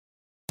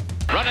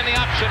Running the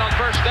option on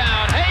first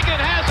down. Hagan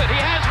has it. He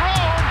has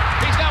room.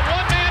 He's got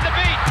one man to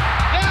beat.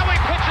 Now he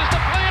pitches to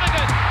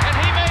Flanagan, and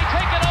he may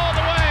take it all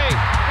the way.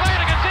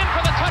 Flanagan's in for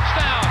the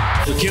touchdown.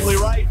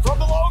 McKinley Wright from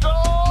the logo.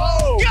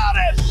 Oh,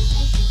 got it!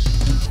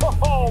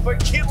 Oh,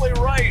 McKinley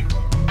Wright.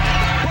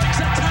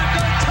 Breaks a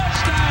tackle.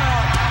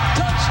 Touchdown.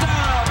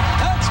 Touchdown.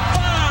 That's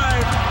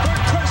 5 for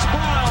Chris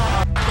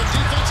Brown. The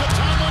defense of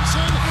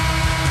Tomlinson.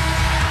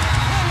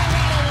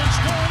 Colorado is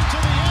going to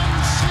the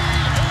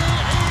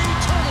NCAA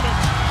tournament.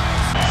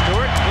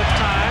 Stewart with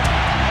time.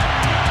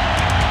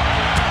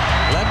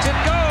 Lets it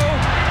go.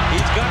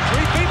 He's got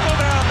 3 people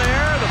down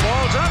there. The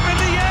ball's up in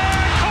the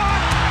air.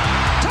 Caught.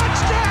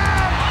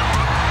 Touchdown.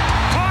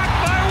 Caught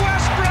by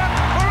Westbrook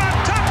for a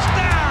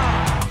touchdown.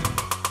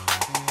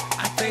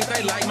 I think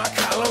they like my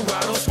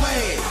Colorado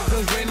swag,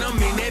 'cause when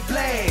I'm in that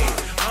flag,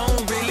 I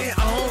don't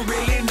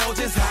really know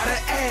just how to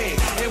act.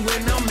 And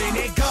when I'm in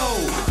that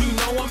goal, you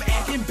know I'm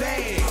acting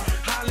bad.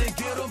 Holland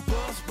get a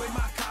bus with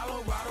my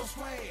Colorado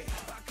swag.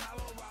 My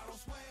Colorado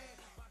swag.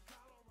 My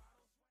Colorado swag.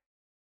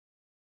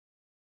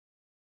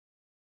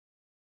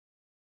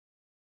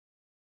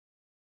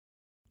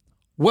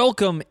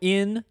 Welcome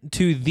in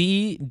to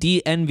the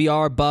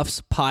DNVR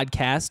Buffs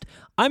podcast.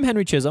 I'm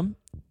Henry Chisholm,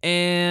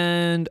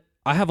 and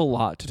I have a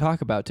lot to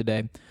talk about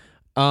today.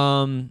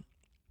 I'm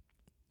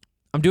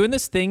doing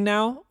this thing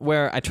now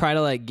where I try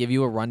to give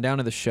you a rundown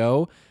of the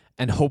show,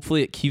 and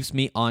hopefully it keeps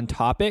me on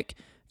topic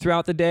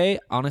throughout the day.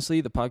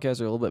 Honestly, the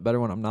podcasts are a little bit better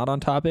when I'm not on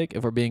topic,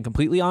 if we're being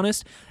completely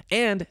honest.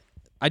 And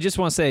I just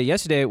want to say,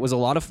 yesterday it was a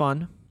lot of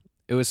fun.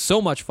 It was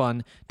so much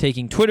fun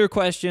taking Twitter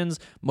questions,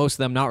 most of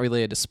them not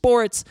related to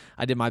sports.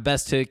 I did my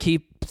best to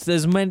keep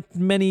as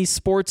many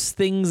sports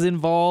things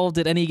involved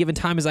at any given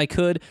time as I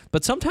could,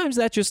 but sometimes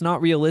that's just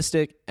not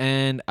realistic,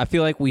 and I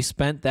feel like we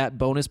spent that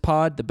bonus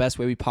pod the best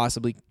way we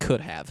possibly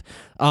could have.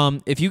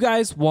 If you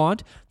guys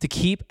want to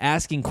keep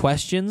asking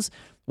questions,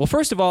 well,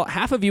 first of all,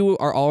 half of you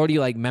are already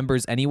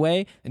members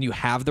anyway, and you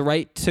have the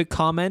right to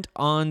comment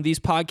on these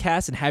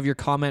podcasts and have your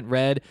comment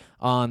read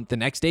on the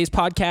next day's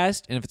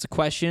podcast. And if it's a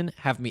question,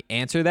 have me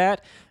answer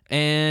that.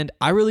 And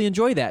I really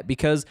enjoy that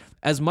because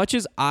as much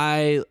as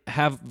I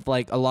have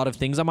a lot of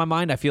things on my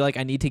mind, I feel like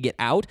I need to get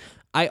out.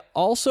 I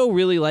also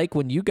really like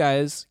when you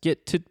guys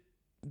get to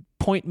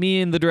point me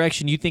in the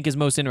direction you think is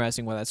most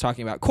interesting, whether that's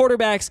talking about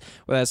quarterbacks,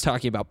 whether that's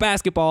talking about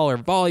basketball or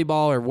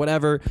volleyball or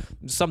whatever,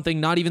 something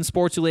not even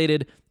sports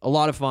related. A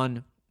lot of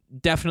fun.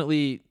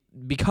 Definitely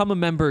become a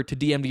member to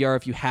DNVR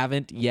if you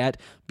haven't yet,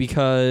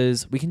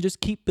 because we can just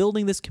keep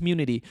building this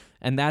community,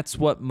 and that's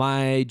what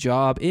my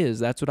job is.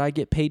 That's what I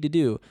get paid to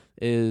do,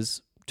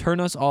 is turn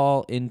us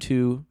all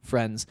into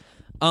friends.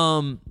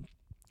 So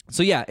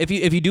yeah, if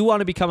you do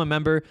want to become a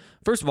member,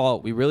 first of all,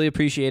 we really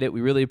appreciate it.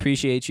 We really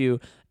appreciate you.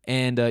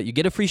 And you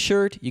get a free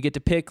shirt. You get to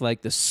pick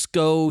the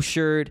SCO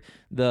shirt,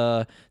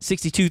 the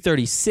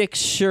 6236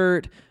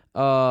 shirt,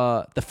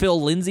 the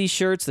Phil Lindsay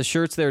shirts, the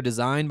shirts that are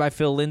designed by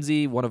Phil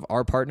Lindsay, one of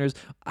our partners.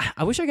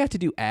 I wish I got to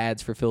do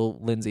ads for Phil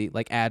Lindsay,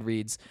 ad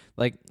reads.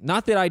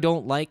 Not that I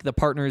don't like the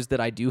partners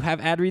that I do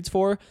have ad reads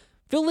for.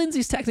 Phil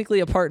Lindsay's technically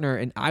a partner,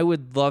 and I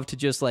would love to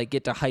just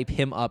get to hype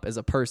him up as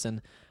a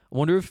person. I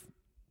wonder if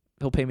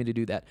he'll pay me to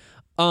do that.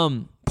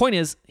 Point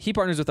is, he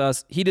partners with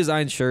us. He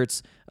designs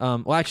shirts.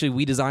 Well, actually,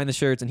 we design the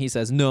shirts, and he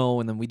says no,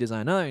 and then we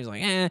design another. He's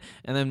like, and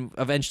then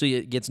eventually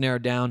it gets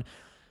narrowed down.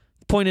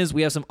 Point is,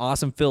 we have some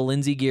awesome Phil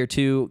Lindsay gear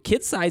too.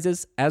 Kid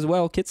sizes as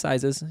well. Kid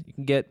sizes. You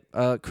can get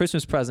a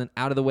Christmas present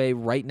out of the way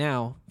right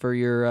now for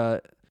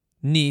your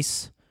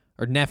niece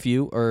or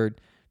nephew or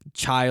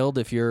child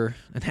if you're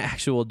an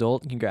actual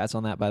adult. Congrats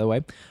on that, by the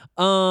way.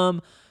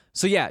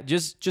 So yeah,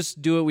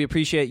 just do it. We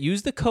appreciate it.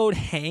 Use the code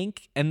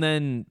Hank, and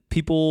then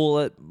people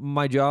at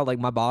my job,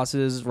 my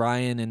bosses,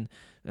 Ryan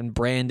and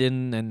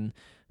Brandon, and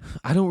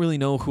I don't really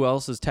know who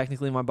else is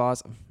technically my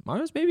boss.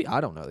 Mars, maybe? I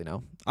don't really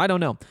know. I don't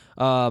know.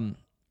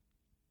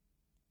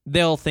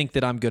 They'll think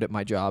that I'm good at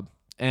my job,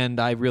 and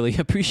I really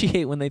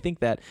appreciate when they think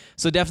that.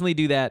 So definitely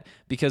do that,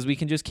 because we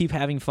can just keep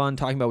having fun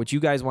talking about what you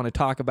guys want to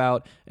talk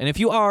about. And if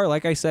you are,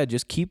 like I said,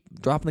 just keep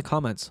dropping the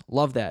comments.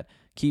 Love that.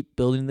 Keep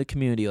building the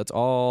community. Let's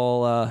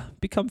all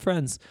become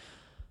friends.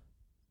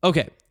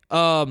 Okay,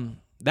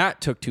 that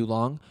took too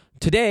long.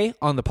 Today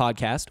on the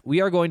podcast, we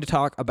are going to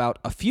talk about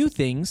a few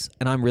things,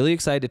 and I'm really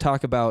excited to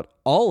talk about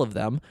all of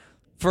them.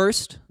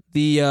 First,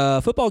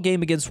 the football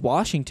game against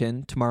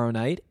Washington tomorrow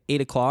night,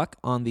 8 o'clock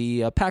on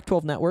the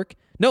Pac-12 network.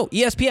 No,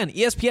 ESPN.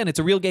 ESPN, it's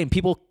a real game.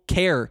 People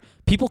care.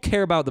 People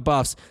care about the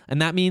Buffs,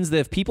 and that means that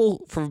if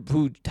people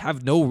who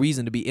have no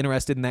reason to be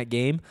interested in that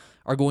game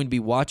are going to be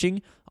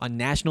watching on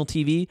national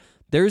TV,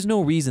 there's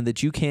no reason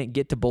that you can't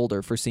get to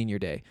Boulder for Senior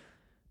Day.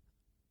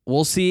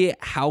 We'll see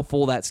how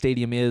full that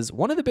stadium is.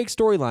 One of the big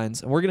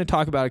storylines, and we're going to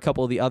talk about a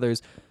couple of the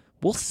others.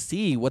 We'll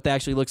see what that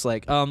actually looks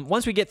like.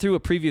 Once we get through a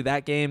preview of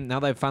that game, now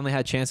that I've finally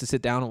had a chance to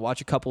sit down and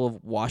watch a couple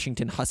of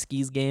Washington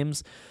Huskies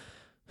games,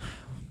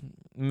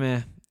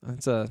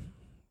 it's a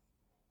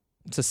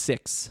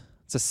 6.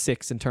 It's a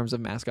 6 in terms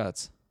of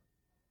mascots.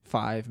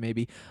 5,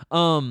 maybe.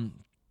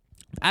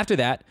 After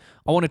that,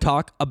 I want to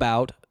talk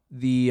about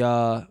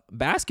the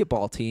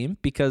basketball team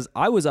because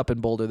I was up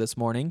in Boulder this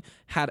morning,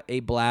 had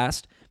a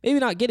blast. Maybe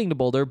not getting to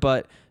Boulder,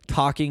 but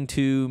talking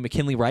to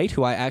McKinley Wright,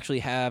 who I actually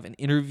have an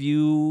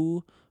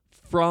interview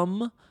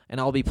from, and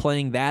I'll be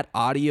playing that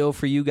audio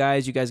for you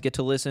guys. You guys get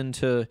to listen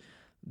to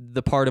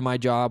the part of my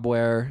job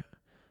where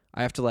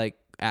I have to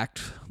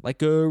act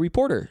like a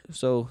reporter.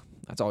 So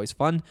that's always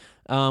fun.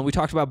 We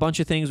talked about a bunch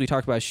of things. We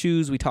talked about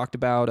shoes. We talked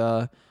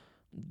about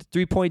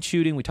 3-point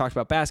shooting. We talked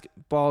about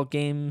basketball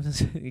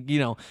games.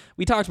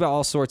 We talked about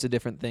all sorts of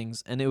different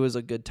things, and it was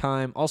a good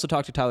time. Also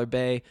talked to Tyler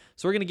Bay.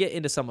 So we're going to get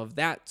into some of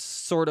that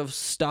sort of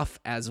stuff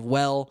as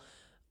well.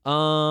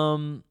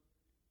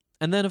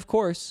 And then, of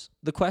course,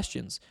 the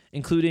questions,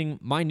 including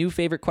my new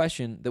favorite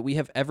question that we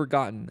have ever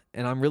gotten,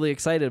 and I'm really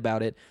excited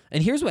about it.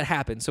 And here's what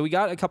happened. So we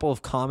got a couple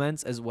of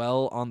comments as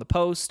well on the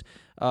post,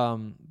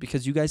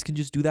 because you guys can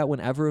just do that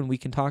whenever, and we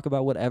can talk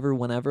about whatever,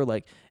 whenever.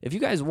 If you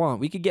guys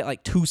want, we could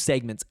get 2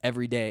 segments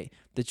every day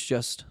that's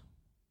just...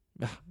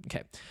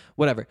 Okay,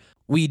 whatever.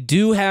 We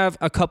do have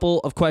a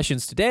couple of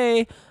questions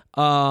today,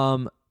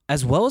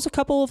 as well as a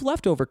couple of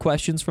leftover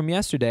questions from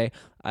yesterday.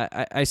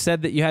 I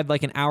said that you had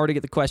an hour to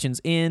get the questions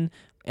in.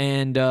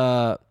 And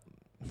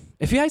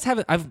if you guys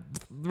haven't, I've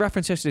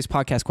referenced yesterday's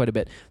podcast quite a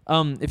bit.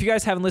 If you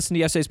guys haven't listened to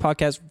yesterday's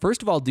podcast,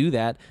 first of all, do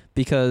that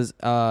because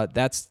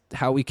that's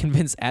how we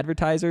convince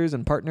advertisers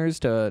and partners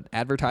to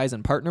advertise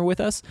and partner with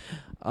us.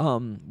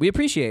 We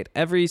appreciate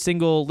every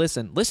single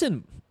listen.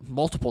 Listen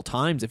multiple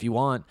times if you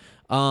want.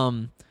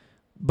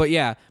 But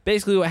yeah,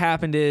 basically what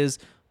happened is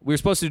we were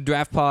supposed to do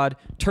Draft Pod.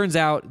 Turns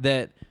out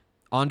that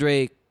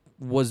Andre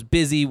was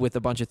busy with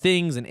a bunch of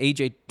things, and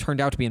AJ turned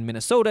out to be in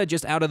Minnesota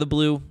just out of the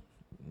blue.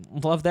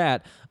 Love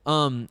that.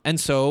 And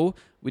so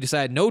we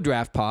decided no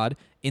Draft Pod.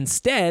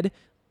 Instead,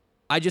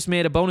 I just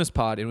made a bonus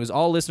pod. It was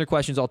all listener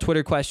questions, all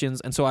Twitter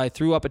questions. And so I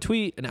threw up a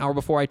tweet an hour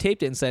before I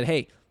taped it and said,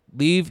 hey,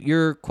 leave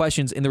your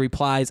questions in the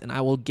replies and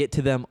I will get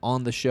to them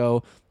on the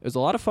show. It was a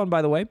lot of fun,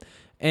 by the way.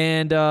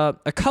 And a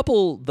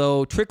couple,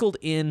 though, trickled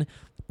in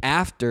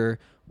after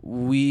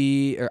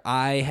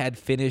I had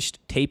finished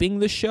taping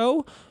the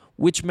show,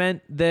 which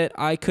meant that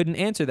I couldn't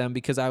answer them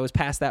because I was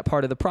past that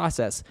part of the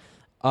process.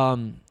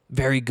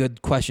 Very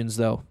good questions,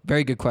 though.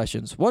 Very good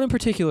questions. One in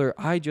particular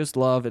I just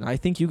love, and I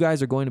think you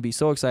guys are going to be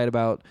so excited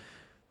about.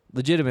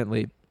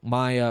 Legitimately,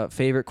 my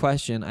favorite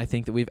question I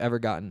think that we've ever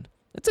gotten.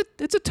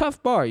 It's a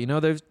tough bar, you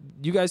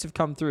guys have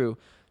come through.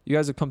 You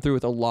guys have come through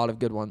with a lot of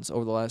good ones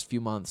over the last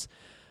few months.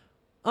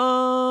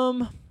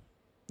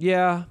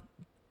 Yeah.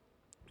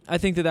 I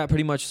think that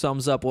pretty much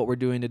sums up what we're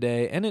doing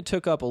today, and it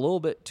took up a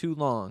little bit too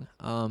long.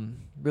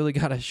 Really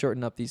got to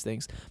shorten up these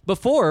things.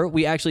 Before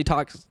we actually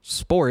talk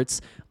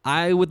sports,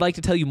 I would like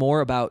to tell you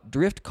more about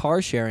Drift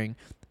Car Sharing,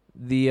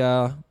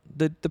 the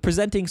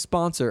presenting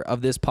sponsor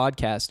of this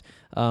podcast,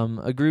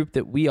 a group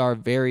that we are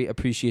very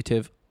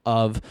appreciative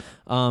of,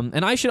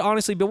 and I should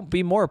honestly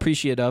be more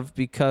appreciative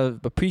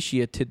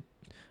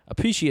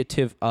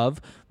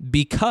of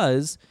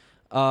because.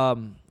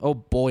 Oh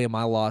boy, am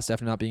I lost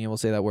after not being able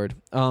to say that word.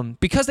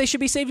 Because they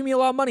should be saving me a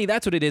lot of money.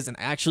 That's what it is, and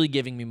actually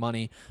giving me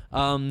money.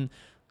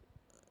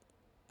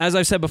 As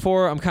I've said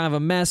before, I'm kind of a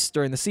mess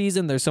during the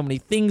season. There's so many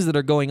things that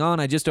are going on.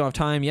 I just don't have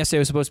time. Yesterday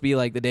was supposed to be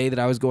the day that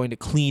I was going to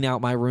clean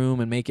out my room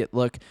and make it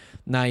look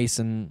nice,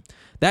 and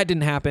that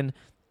didn't happen.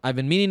 I've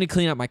been meaning to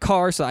clean out my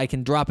car so I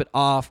can drop it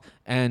off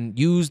and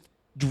use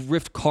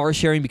Drift Car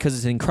Sharing because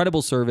it's an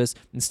incredible service.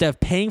 Instead of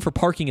paying for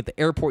parking at the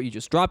airport, you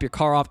just drop your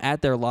car off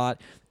at their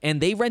lot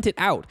and they rent it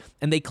out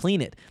and they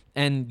clean it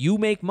and you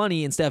make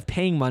money instead of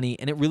paying money,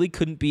 and it really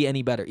couldn't be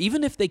any better.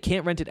 Even if they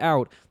can't rent it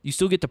out, you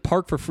still get to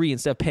park for free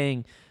instead of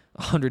paying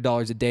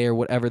 $100 a day or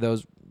whatever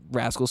those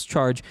rascals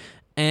charge.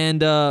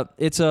 And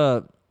it's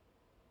a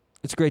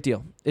great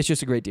deal. It's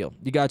just a great deal.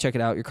 You gotta check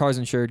it out. Your car's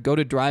insured. Go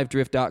to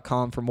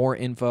drivedrift.com for more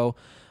info.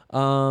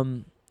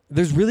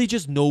 There's really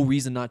just no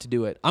reason not to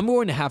do it. I'm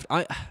going to have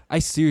to, I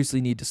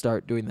seriously need to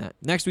start doing that.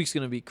 Next week's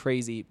going to be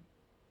crazy.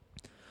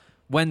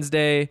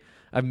 Wednesday,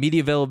 I have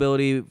media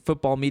availability,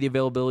 football media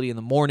availability in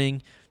the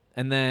morning,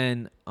 and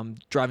then I'm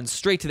driving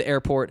straight to the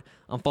airport.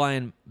 I'm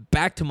flying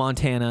back to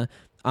Montana.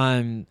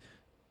 I'm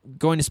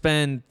going to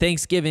spend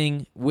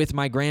Thanksgiving with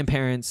my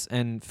grandparents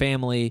and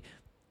family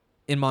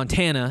in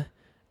Montana,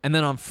 and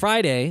then on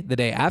Friday, the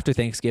day after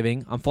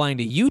Thanksgiving, I'm flying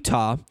to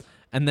Utah,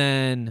 and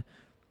then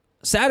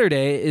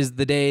Saturday is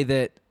the day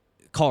that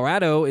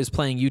Colorado is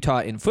playing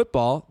Utah in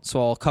football,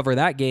 so I'll cover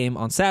that game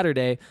on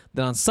Saturday.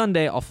 Then on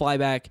Sunday, I'll fly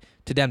back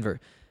to Denver.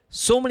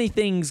 So many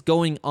things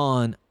going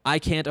on. I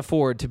can't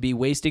afford to be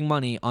wasting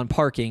money on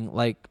parking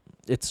like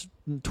it's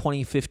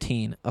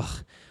 2015.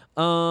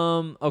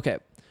 Ugh. Okay.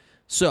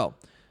 So,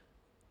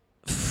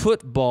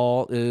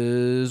 football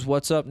is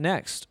what's up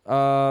next.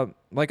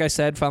 Like I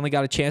said, finally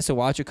got a chance to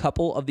watch a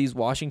couple of these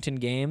Washington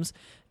games,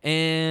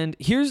 and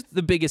here's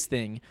the biggest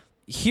thing.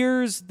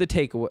 Here's the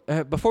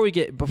takeaway. Before we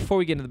get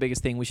into the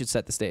biggest thing, we should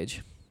set the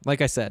stage.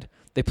 Like I said,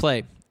 they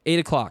play 8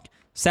 o'clock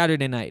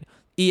Saturday night,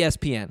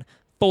 ESPN,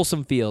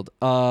 Folsom Field.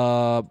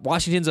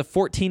 Washington's a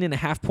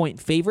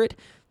 14.5-point favorite.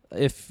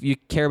 if you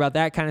care about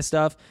that kind of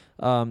stuff.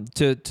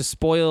 To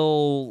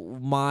spoil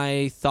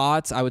my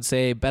thoughts, I would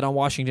say bet on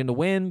Washington to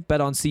win,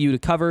 bet on CU to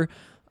cover.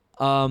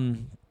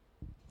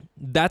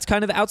 That's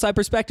kind of the outside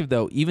perspective,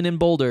 though. Even in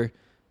Boulder,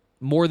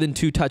 more than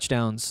 2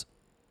 touchdowns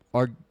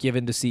are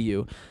given to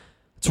CU.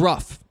 It's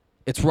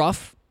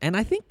rough. And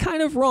I think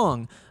kind of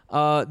wrong.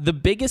 The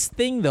biggest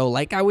thing, though,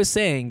 like I was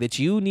saying, that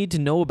you need to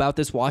know about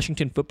this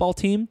Washington football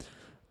team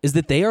is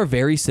that they are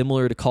very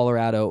similar to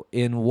Colorado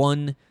in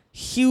one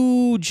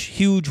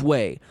huge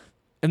way.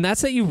 And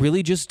that's that you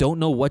really just don't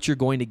know what you're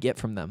going to get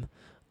from them.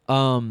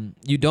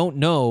 You don't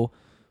know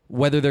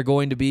whether they're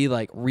going to be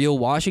like real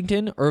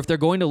Washington or if they're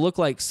going to look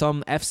like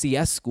some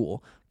FCS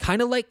school,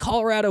 kind of like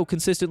Colorado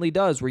consistently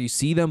does, where you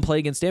see them play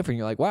against Stanford and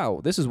you're like,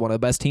 wow, this is one of the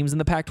best teams in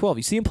the Pac-12.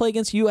 You see them play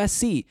against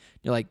USC.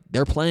 You're like,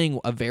 they're playing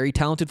a very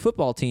talented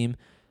football team,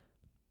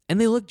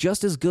 and they look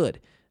just as good.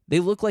 They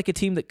look like a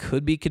team that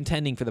could be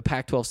contending for the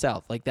Pac-12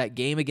 South. Like that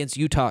game against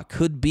Utah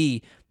could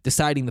be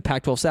deciding the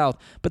Pac-12 South,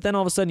 but then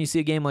all of a sudden you see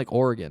a game like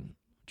Oregon,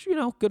 which,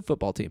 good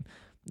football team.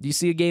 You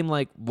see a game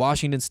like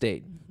Washington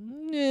State.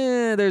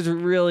 There's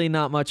really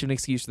not much of an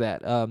excuse for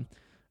that. I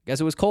guess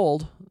it was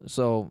cold,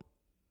 so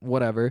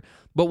whatever.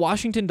 But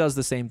Washington does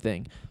the same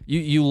thing.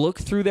 You look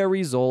through their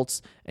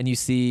results and you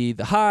see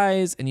the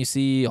highs and you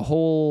see a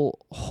whole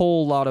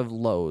lot of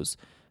lows.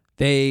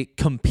 They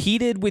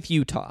competed with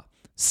Utah,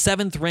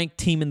 7th ranked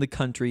team in the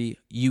country,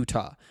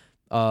 Utah.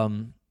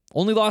 Only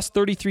lost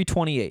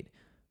 33-28.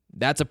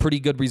 That's a pretty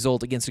good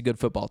result against a good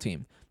football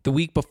team. The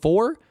week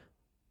before,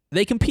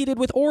 they competed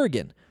with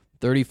Oregon.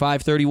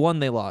 35-31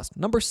 they lost.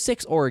 Number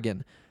 6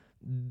 Oregon.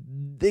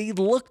 They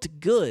looked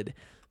good,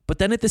 but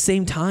then at the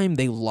same time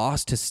they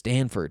lost to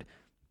Stanford.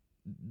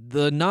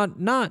 The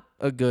not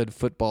a good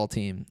football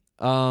team.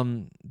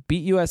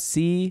 Beat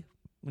USC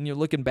when you're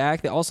looking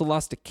back. They also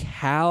lost to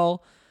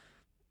Cal.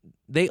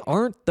 They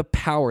aren't the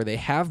power. They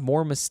have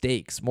more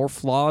mistakes, more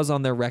flaws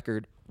on their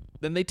record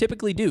than they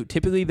typically do.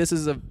 Typically this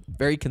is a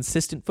very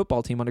consistent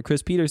football team under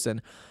Chris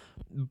Peterson.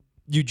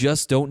 You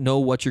just don't know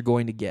what you're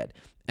going to get.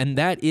 And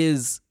that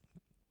is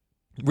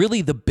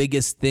really the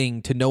biggest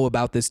thing to know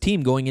about this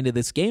team going into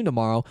this game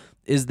tomorrow,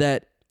 is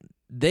that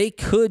they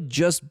could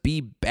just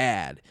be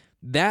bad.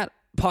 That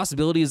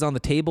possibility is on the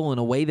table in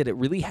a way that it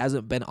really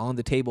hasn't been on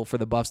the table for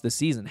the Buffs this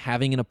season,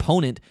 having an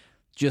opponent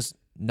just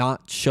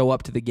not show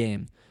up to the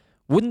game.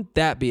 Wouldn't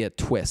that be a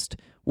twist?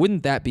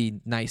 Wouldn't that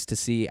be nice to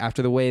see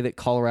after the way that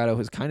Colorado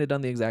has kind of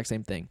done the exact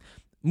same thing?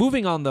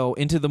 Moving on, though,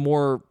 into the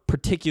more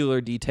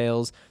particular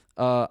details,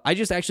 I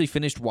just actually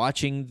finished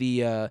watching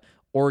the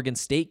Oregon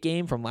State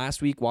game from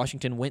last week.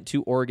 Washington went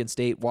to Oregon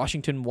State.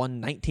 Washington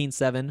won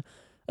 19-7.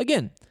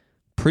 Again,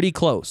 pretty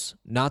close.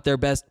 Not their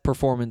best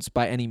performance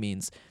by any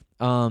means.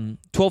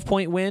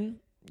 12-point win,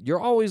 you're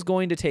always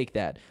going to take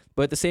that.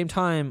 But at the same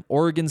time,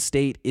 Oregon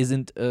State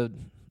isn't a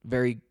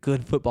very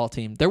good football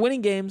team. They're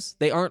winning games.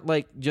 They aren't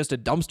like just a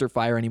dumpster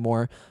fire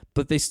anymore,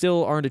 but they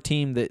still aren't a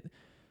team that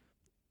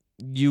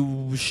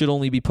you should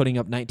only be putting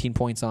up 19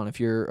 points on if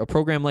you're a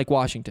program like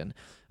Washington.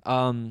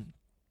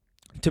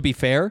 To be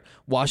fair,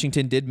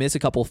 Washington did miss a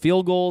couple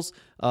field goals.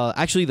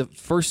 Actually, the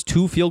first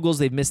 2 field goals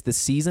they've missed this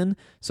season.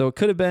 So it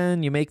could have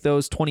been you make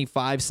those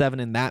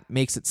 25-7, and that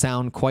makes it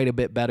sound quite a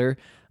bit better.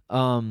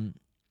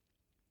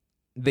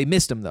 They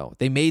missed them, though.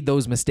 They made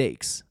those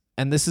mistakes.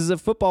 And this is a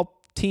football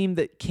team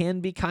that can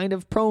be kind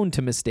of prone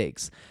to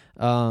mistakes.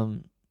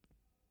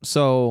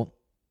 So,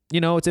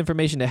 it's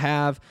information to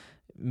have.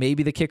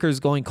 Maybe the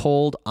kicker's going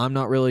cold. I'm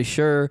not really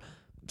sure.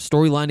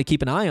 Storyline to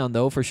keep an eye on,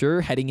 though, for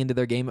sure, heading into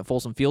their game at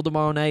Folsom Field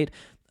tomorrow night.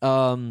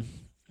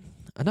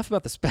 Enough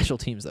about the special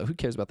teams, though. Who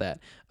cares about that?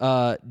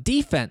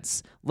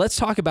 Defense. Let's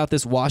talk about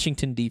this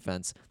Washington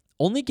defense.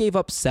 Only gave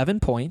up 7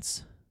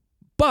 points,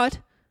 but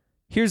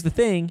here's the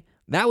thing.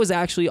 That was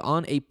actually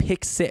on a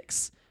pick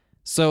 6.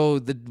 So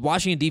the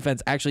Washington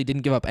defense actually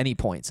didn't give up any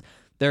points.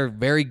 They're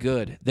very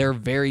good. They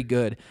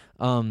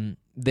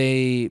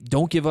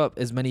don't give up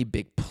as many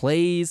big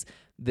plays.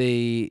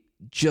 They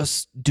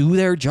just do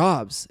their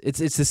jobs. It's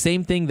the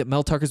same thing that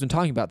Mel Tucker's been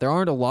talking about. There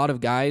aren't a lot of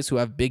guys who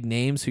have big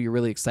names who you're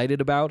really excited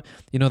about.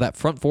 That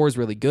front four is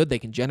really good. They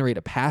can generate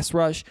a pass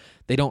rush.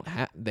 They don't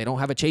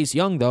have a Chase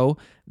Young, though.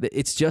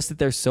 It's just that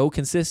they're so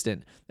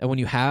consistent. And when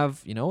you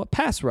have, a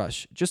pass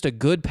rush, just a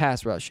good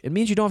pass rush, it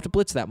means you don't have to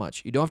blitz that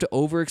much. You don't have to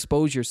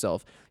overexpose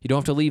yourself. You don't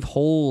have to leave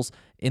holes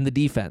in the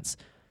defense.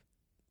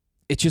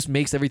 It just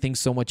makes everything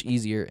so much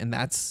easier. And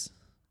that's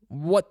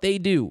what they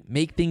do.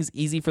 Make things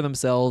easy for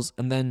themselves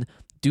and then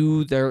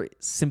do their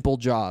simple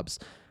jobs.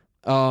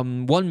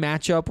 One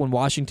matchup when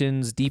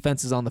Washington's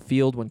defense is on the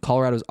field, when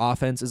Colorado's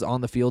offense is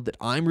on the field, that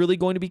I'm really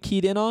going to be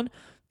keyed in on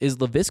is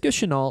Laviska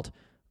Shenault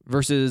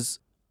versus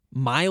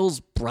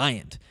Miles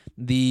Bryant,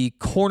 the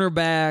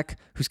cornerback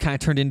who's kind of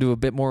turned into a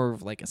bit more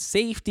of like a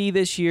safety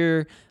this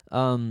year.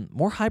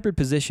 More hybrid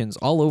positions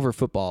all over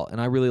football,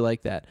 and I really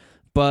like that.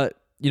 But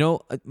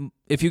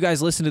if you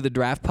guys listen to the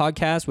Draft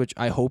Podcast, which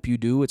I hope you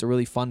do, it's a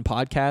really fun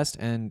podcast,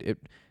 and it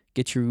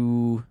gets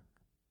you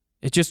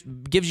It just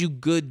gives you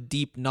good,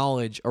 deep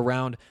knowledge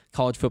around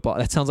college football.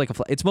 That sounds like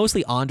it's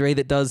mostly Andre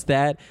that does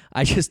that.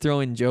 I just throw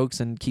in jokes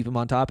and keep him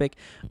on topic.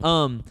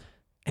 And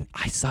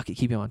I suck at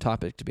keeping him on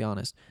topic, to be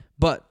honest.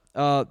 But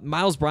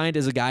Miles Bryant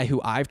is a guy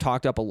who I've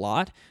talked up a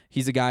lot.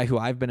 He's a guy who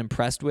I've been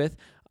impressed with.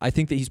 I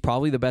think that he's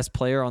probably the best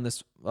player on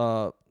this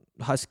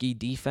Husky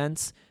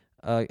defense.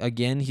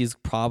 Again, he's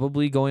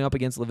probably going up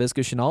against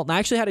Laviska Shenault. And I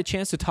actually had a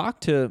chance to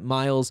talk to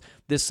Miles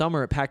this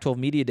summer at Pac-12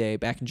 Media Day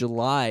back in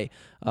July,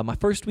 my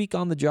first week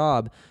on the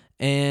job.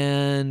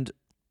 And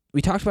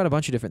we talked about a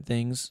bunch of different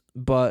things,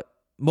 but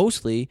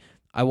mostly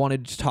I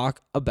wanted to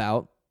talk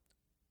about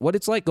what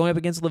it's like going up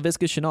against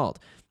Laviska Shenault.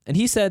 And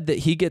he said that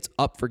he gets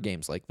up for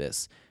games like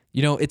this.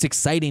 You know, it's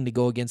exciting to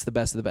go against the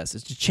best of the best.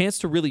 It's a chance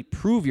to really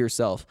prove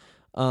yourself.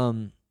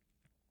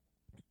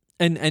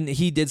 And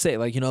he did say,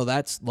 like, you know,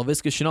 that's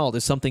Laviska Shenault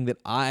is something that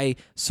I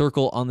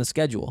circle on the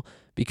schedule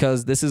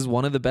because this is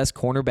one of the best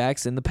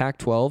cornerbacks in the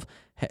Pac-12,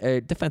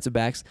 defensive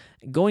backs,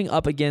 going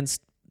up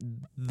against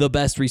the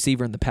best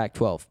receiver in the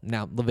Pac-12.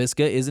 Now,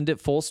 Laviska isn't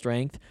at full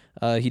strength.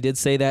 He did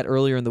say that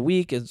earlier in the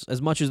week.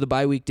 As much as the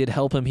bye week did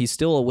help him, he's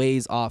still a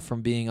ways off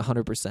from being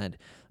 100%.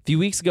 A few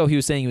weeks ago, he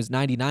was saying he was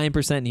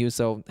 99%, and he was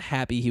so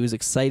happy. He was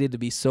excited to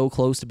be so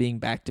close to being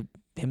back to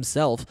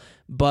himself,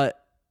 but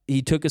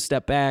he took a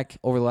step back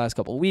over the last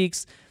couple of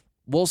weeks.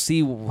 We'll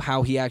see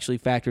how he actually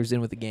factors in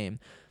with the game.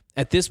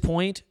 At this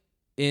point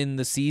in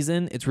the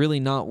season, it's really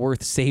not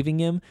worth saving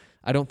him.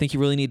 I don't think you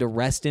really need to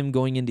rest him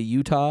going into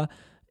Utah.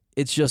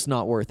 It's just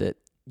not worth it.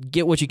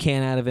 Get what you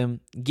can out of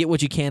him. Get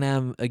what you can out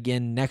of him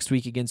again next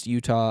week against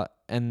Utah,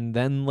 and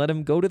then let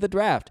him go to the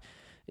draft.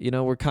 You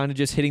know, we're kind of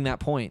just hitting that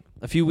point.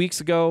 A few weeks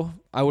ago,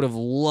 I would have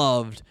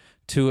loved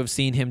to have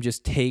seen him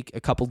just take a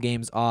couple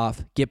games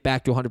off, get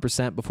back to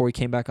 100% before he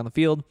came back on the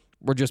field.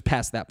 We're just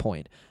past that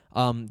point.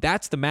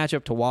 That's the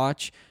matchup to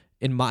watch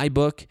in my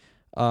book.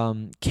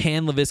 Can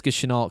Laviska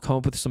Shenault come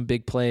up with some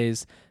big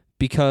plays?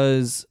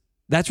 Because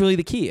that's really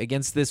the key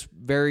against this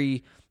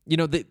very, you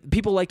know,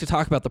 people like to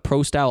talk about the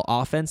pro-style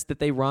offense that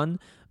they run,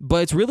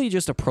 but it's really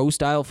just a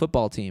pro-style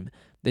football team.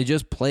 They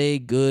just play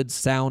good,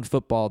 sound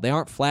football. They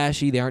aren't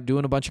flashy. They aren't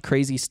doing a bunch of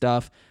crazy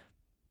stuff.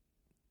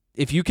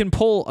 If you can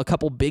pull a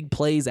couple big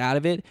plays out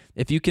of it,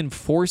 if you can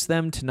force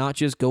them to not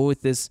just go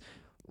with this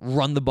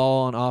run the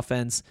ball on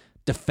offense,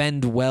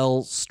 defend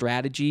well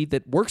strategy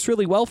that works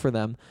really well for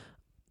them,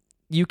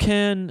 you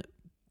can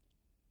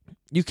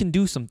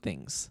do some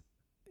things.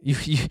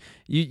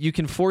 You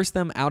can force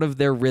them out of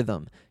their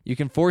rhythm. You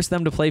can force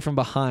them to play from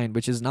behind,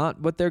 which is not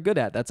what they're good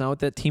at. That's not what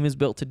that team is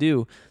built to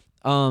do.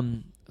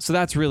 So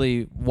that's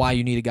really why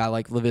you need a guy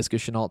like Laviska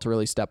Shenault to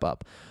really step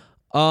up.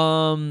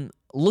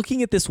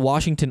 Looking at this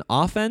Washington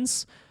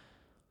offense,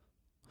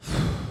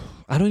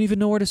 I don't even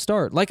know where to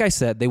start. Like I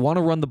said, they want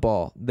to run the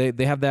ball.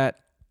 They have that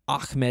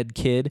Ahmed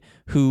kid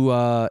who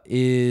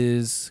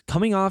is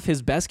coming off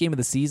his best game of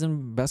the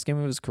season, best game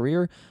of his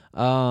career.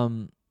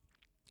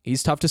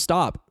 He's tough to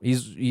stop.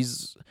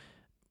 He's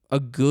a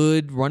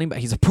good running back.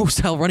 He's a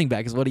pro-style running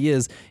back is what he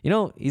is. You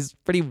know, he's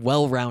pretty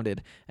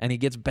well-rounded, and he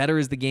gets better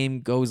as the game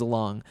goes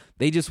along.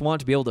 They just want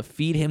to be able to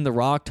feed him the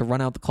rock to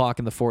run out the clock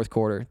in the fourth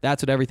quarter.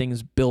 That's what everything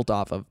is built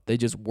off of. They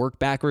just work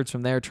backwards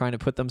from there, trying to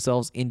put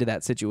themselves into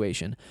that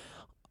situation.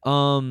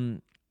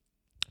 Again,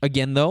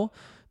 though,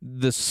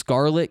 the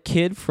Scarlett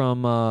kid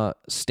from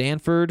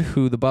Stanford,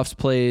 who the Buffs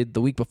played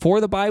the week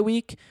before the bye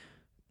week,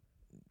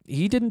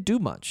 he didn't do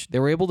much. They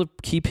were able to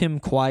keep him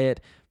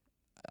quiet.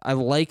 I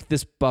like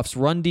this Buffs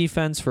run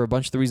defense for a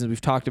bunch of the reasons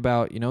we've talked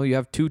about. You know, you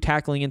have two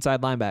tackling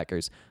inside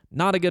linebackers.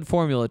 Not a good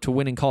formula to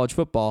win in college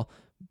football,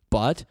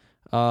 but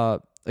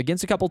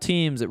against a couple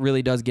teams, it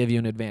really does give you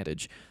an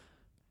advantage.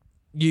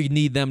 You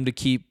need them to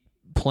keep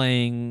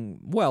playing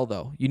well,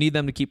 though. You need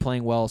them to keep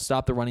playing well,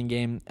 stop the running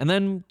game, and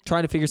then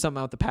try to figure something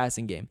out with the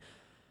passing game.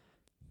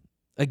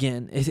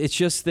 Again, it's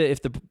just that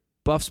if the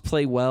Buffs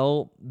play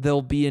well,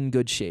 they'll be in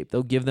good shape.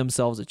 They'll give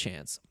themselves a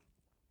chance.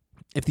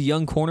 If the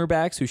young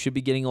cornerbacks, who should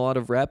be getting a lot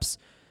of reps,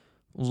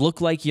 look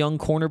like young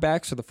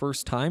cornerbacks for the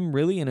first time,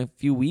 really, in a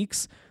few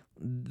weeks,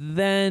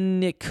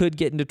 then it could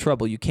get into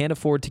trouble. You can't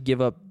afford to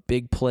give up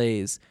big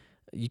plays.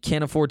 You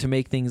can't afford to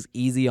make things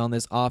easy on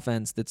this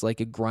offense that's like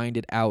a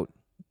grinded out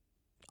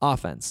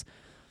offense.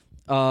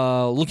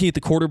 Looking at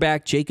the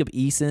quarterback, Jacob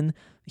Eason,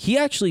 he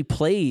actually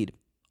played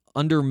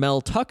under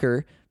Mel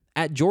Tucker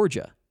at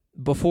Georgia.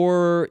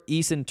 Before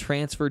Eason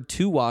transferred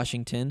to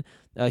Washington,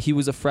 he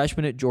was a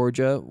freshman at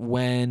Georgia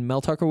when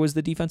Mel Tucker was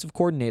the defensive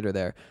coordinator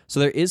there. So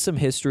there is some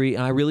history,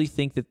 and I really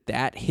think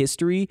that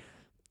history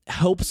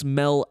helps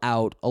Mel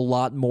out a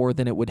lot more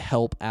than it would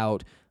help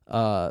out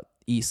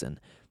Eason.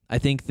 I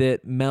think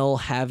that Mel,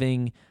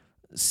 having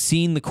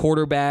seen the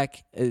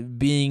quarterback,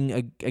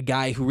 being a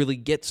guy who really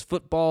gets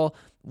football,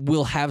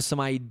 will have some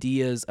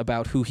ideas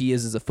about who he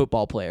is as a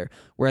football player.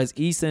 Whereas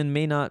Eason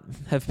may not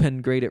have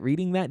been great at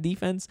reading that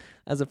defense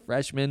as a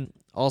freshman.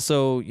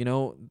 Also, you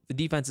know, the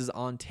defense is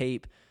on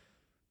tape.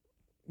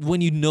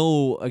 When you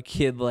know a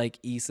kid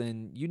like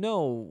Eason, you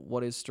know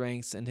what his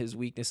strengths and his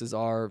weaknesses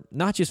are,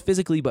 not just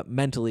physically, but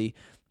mentally.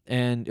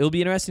 And it'll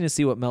be interesting to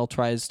see what Mel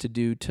tries to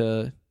do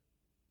to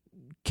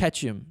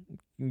catch him,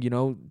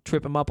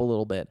 trip him up a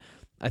little bit.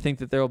 I think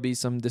that there will be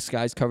some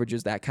disguised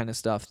coverages, that kind of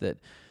stuff that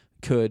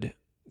could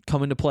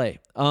come into play.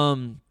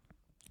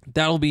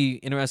 That'll be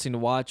interesting to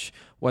watch,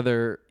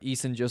 whether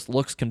Eason just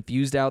looks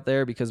confused out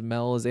there because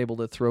Mel is able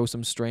to throw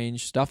some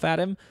strange stuff at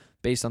him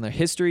based on their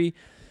history.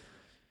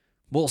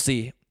 We'll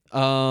see.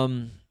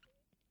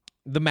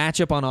 The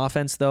matchup on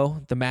offense,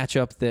 though, the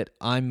matchup that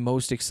I'm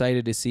most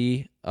excited to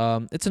see,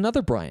 it's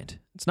another Bryant.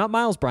 It's not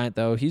Miles Bryant,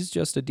 though. He's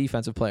just a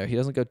defensive player. He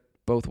doesn't go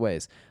both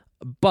ways.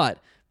 But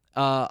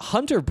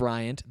Hunter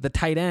Bryant, the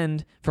tight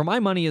end, for my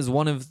money, is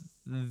one of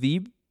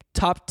the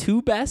top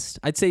 2 best.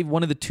 I'd say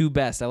one of the 2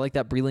 best. I like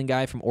that Breland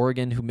guy from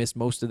Oregon who missed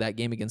most of that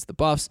game against the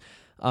Buffs.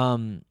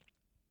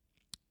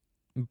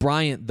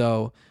 Bryant,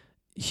 though,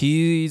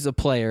 he's a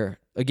player.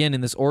 Again,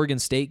 in this Oregon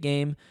State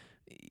game,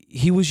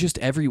 he was just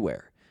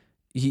everywhere.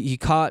 He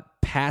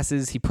caught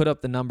passes. He put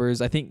up the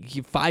numbers. I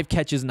think 5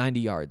 catches, 90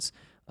 yards.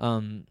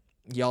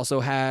 He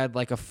also had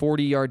like a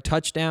 40-yard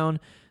touchdown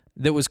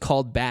that was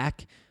called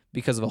back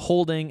because of a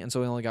holding, and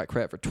so he only got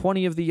credit for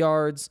 20 of the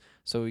yards,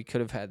 so he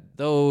could have had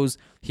those.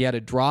 He had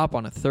a drop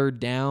on a 3rd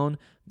down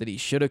that he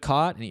should have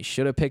caught, and he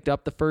should have picked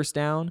up the 1st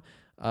down.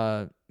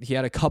 He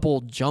had a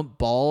couple jump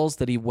balls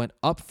that he went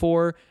up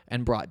for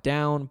and brought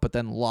down, but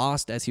then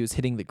lost as he was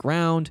hitting the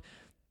ground.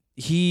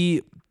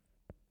 He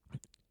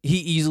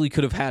easily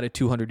could have had a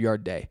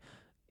 200-yard day.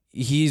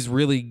 He's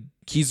really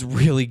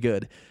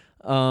good.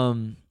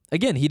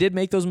 Again, he did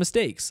make those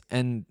mistakes,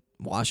 and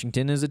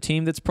Washington is a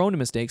team that's prone to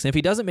mistakes. And if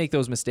he doesn't make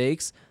those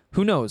mistakes,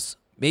 who knows?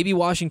 Maybe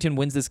Washington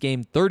wins this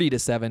game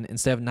 30-7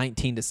 instead of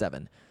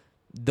 19-7.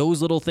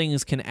 Those little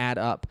things can add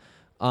up.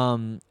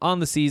 On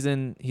the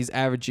season, he's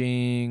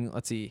averaging,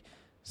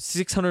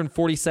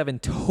 647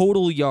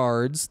 total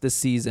yards this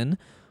season,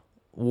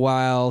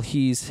 while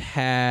he's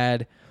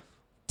had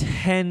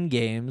 10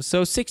 games.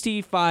 So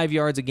 65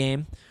 yards a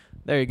game.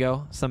 There you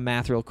go. Some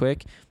math real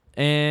quick.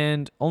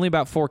 And only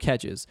about 4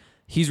 catches.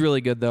 He's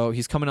really good, though.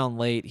 He's coming on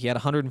late. He had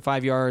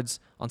 105 yards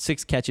on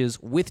 6 catches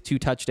with 2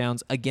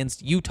 touchdowns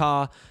against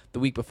Utah the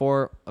week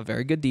before. A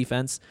very good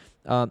defense.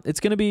 It's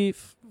going to be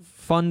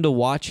fun to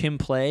watch him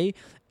play,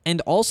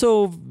 and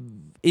also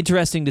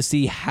interesting to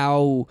see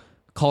how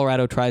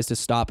Colorado tries to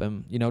stop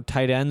him.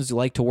 Tight ends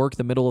like to work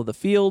the middle of the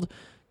field.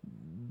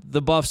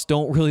 The Buffs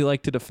don't really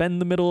like to defend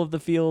the middle of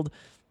the field.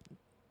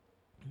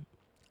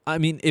 I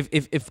mean,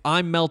 if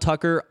I'm Mel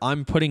Tucker,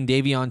 I'm putting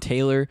Davion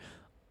Taylor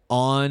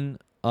on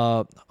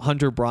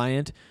Hunter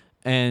Bryant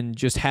and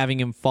just having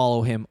him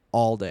follow him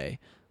all day.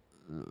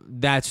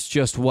 That's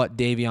just what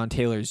Davion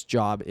Taylor's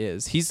job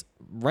is. He's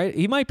right.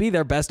 He might be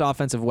their best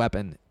offensive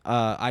weapon,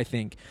 I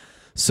think.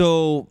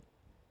 So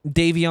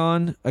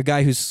Davion, a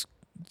guy who's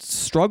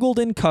struggled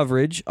in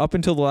coverage up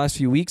until the last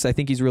few weeks, I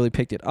think he's really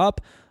picked it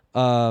up.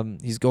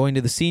 He's going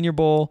to the Senior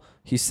Bowl.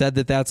 He said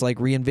that that's like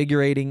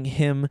reinvigorating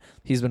him.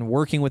 He's been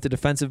working with the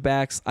defensive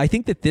backs. I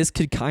think that this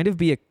could kind of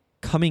be a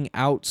coming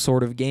out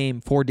sort of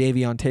game for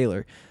Davion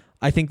Taylor.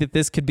 I think that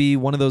this could be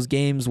one of those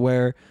games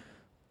where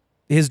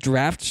his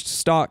draft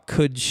stock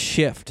could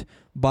shift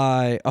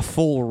by a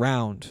full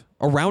round,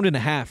 a round and a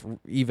half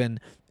even,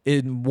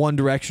 in one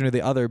direction or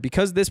the other,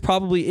 because this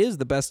probably is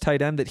the best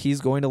tight end that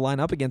he's going to line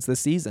up against this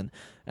season.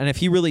 And if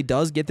he really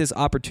does get this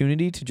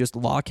opportunity to just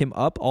lock him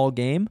up all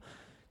game,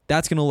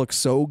 that's going to look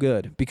so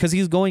good, because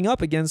he's going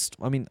up against,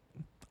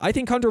 I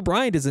think Hunter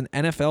Bryant is an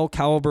NFL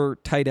caliber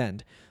tight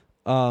end.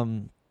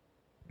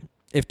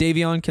 If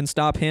Davion can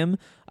stop him,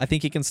 I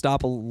think he can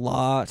stop a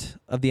lot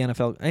of the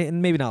NFL,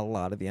 and maybe not a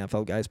lot of the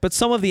NFL guys, but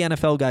some of the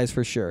NFL guys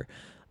for sure.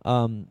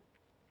 A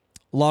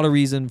lot of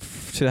reason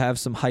to have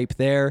some hype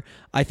there.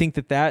 I think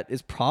that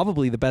is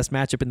probably the best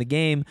matchup in the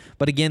game,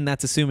 but again,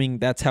 that's assuming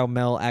that's how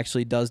Mel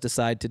actually does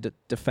decide to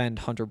defend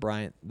Hunter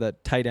Bryant, the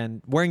tight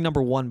end, wearing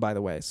number 1, by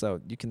the way, so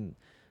you can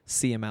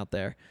see him out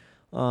there.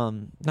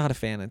 Not a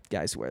fan of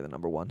guys who wear the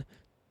number 1,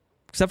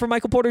 except for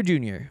Michael Porter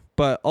Jr.,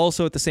 but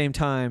also at the same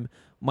time,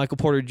 Michael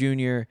Porter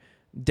Jr.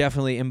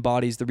 definitely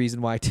embodies the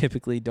reason why I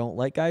typically don't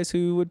like guys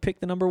who would pick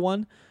the number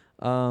 1.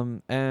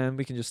 And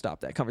we can just stop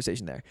that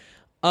conversation there.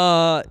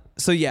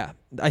 So yeah,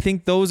 I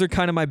think those are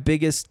kind of my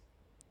biggest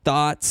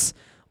thoughts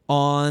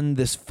on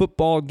this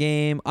football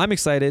game. I'm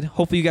excited.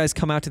 Hopefully you guys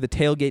come out to the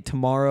tailgate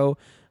tomorrow.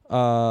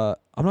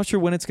 I'm not sure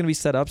when it's going to be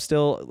set up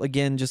still.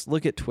 Again, just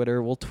look at Twitter.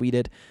 We'll tweet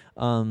it.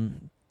 5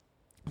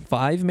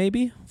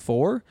 maybe?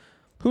 4?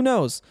 Who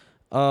knows?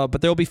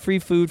 But there'll be free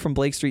food from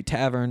Blake Street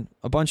Tavern,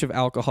 a bunch of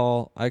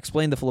alcohol. I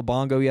explained the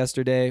Flabongo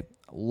yesterday.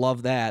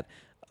 Love that.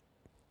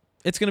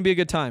 It's going to be a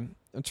good time.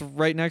 It's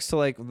right next to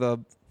like the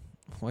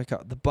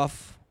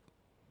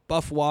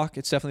Buff Walk.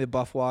 It's definitely the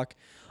Buff Walk.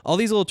 All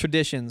these little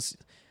traditions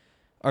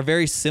are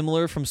very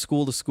similar from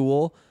school to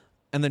school,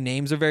 and the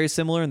names are very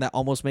similar, and that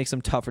almost makes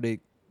them tougher to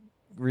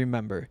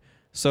remember.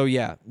 So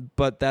yeah,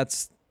 but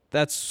that's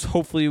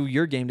hopefully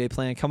your game day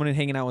plan. Coming and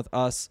hanging out with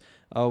us.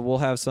 We'll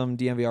have some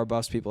DNVR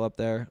Buffs people up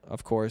there,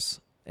 of course.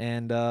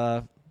 And,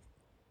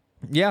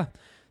 yeah,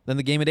 then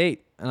the game at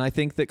 8. And I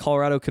think that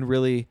Colorado can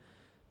really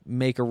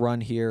make a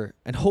run here.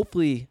 And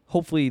hopefully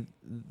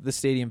the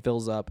stadium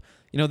fills up.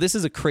 This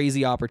is a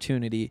crazy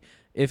opportunity.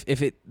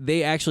 if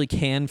they actually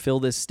can fill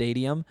this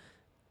stadium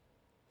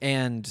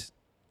and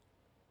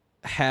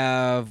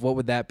have, what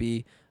would that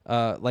be?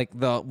 Like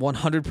the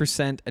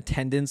 100%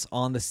 attendance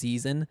on the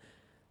season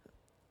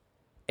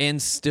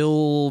and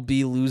still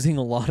be losing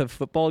a lot of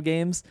football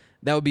games,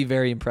 that would be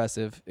very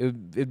impressive.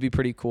 It'd be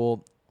pretty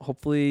cool.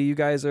 Hopefully you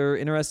guys are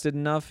interested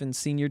enough in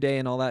senior day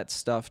and all that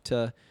stuff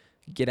to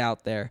get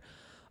out there.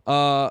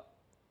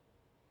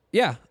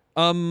 Yeah.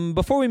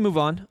 Before we move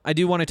on, I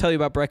do want to tell you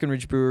about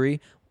Breckenridge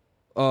Brewery.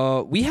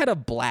 We had a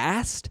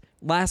blast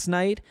last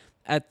night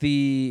at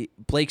the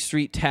Blake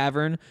Street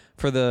Tavern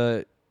for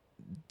the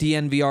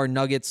DNVR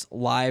Nuggets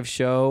live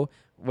show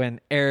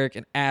when Eric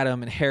and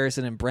Adam and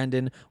Harrison and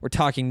Brendan were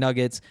talking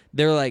Nuggets.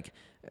 They're like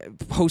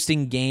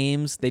hosting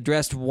games. They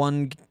dressed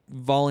one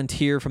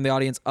volunteer from the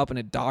audience up in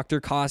a doctor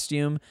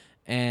costume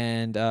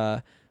and,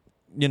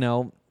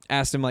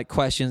 asked him like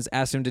questions,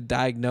 asked him to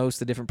diagnose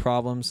the different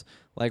problems,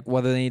 like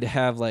whether they need to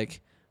have like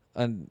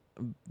a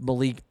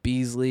Malik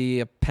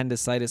Beasley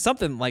appendicitis,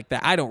 something like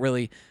that. I don't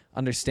really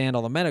understand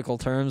all the medical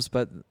terms,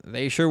 but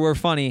they sure were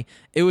funny.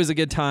 It was a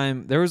good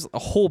time. There was a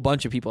whole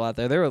bunch of people out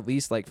there. There were at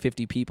least like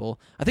 50 people.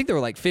 I think there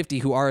were like 50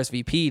 who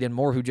RSVP'd and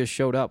more who just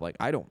showed up. Like,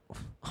 I don't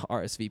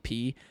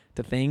RSVP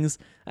to things.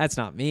 That's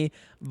not me.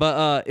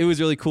 But it was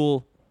really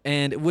cool.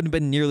 And it wouldn't have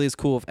been nearly as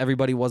cool if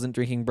everybody wasn't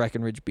drinking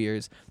Breckenridge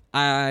beers.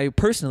 I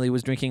personally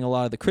was drinking a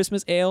lot of the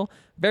Christmas ale.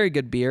 Very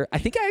good beer. I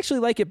think I actually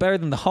like it better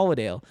than the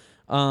Holiday Ale.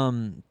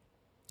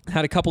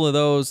 Had a couple of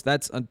those.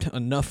 That's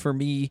enough for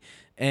me.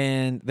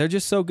 And they're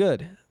just so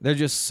good. They're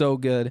just so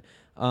good.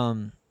 A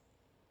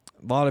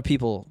lot of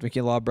people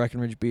drinking a lot of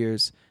Breckenridge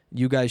beers.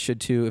 You guys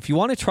should too. If you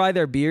want to try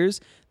their beers,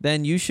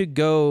 then you should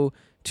go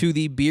to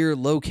the beer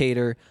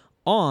locator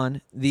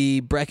on the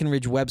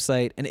Breckenridge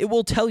website, and it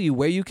will tell you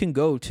where you can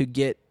go to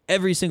get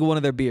every single one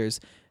of their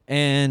beers.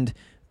 And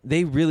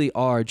they really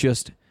are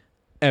just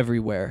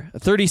everywhere.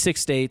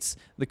 36 states.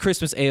 The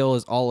Christmas ale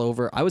is all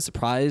over. I was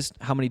surprised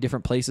how many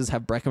different places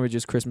have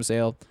Breckenridge's Christmas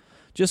ale.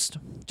 Just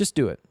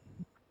do it.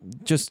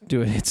 Just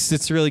do it.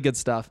 It's really good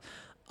stuff.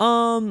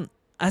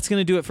 That's going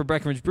to do it for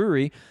Breckenridge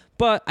Brewery.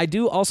 But I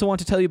do also want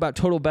to tell you about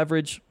Total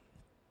Beverage,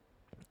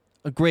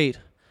 a great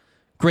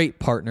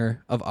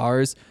partner of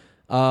ours.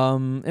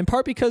 In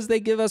part because they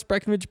give us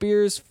Breckenridge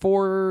beers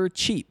for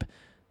cheap.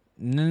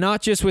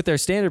 Not just with their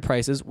standard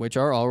prices, which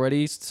are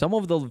already some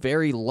of the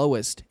very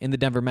lowest in the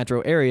Denver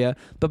metro area,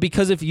 but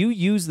because if you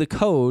use the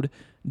code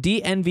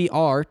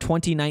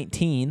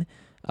DNVR2019,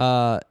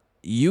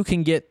 you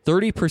can get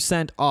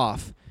 30%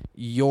 off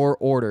your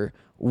order,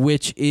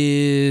 which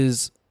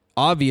is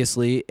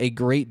obviously a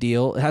great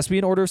deal. It has to be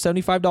an order of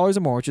 $75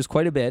 or more, which is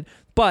quite a bit.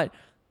 But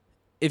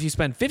if you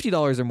spend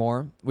 $50 or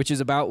more, which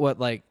is about what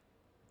like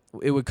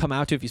it would come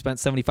out to if you spent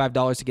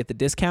 $75 to get the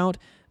discount,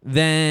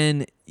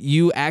 then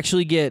you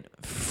actually get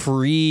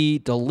free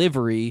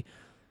delivery.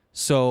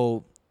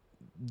 So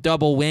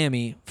double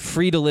whammy,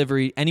 free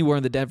delivery anywhere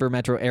in the Denver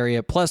metro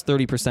area, plus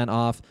 30%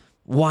 off.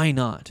 Why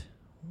not?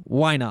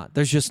 Why not?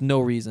 There's just no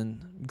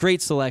reason.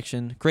 Great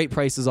selection, great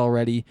prices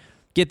already.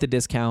 Get the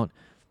discount.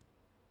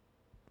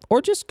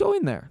 Or just go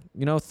in there.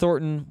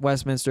 Thornton,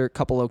 Westminster,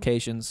 couple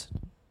locations.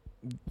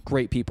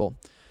 Great people.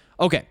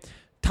 Okay.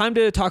 Time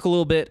to talk a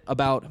little bit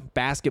about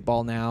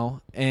basketball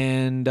now.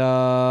 And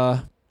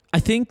I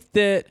think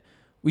that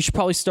we should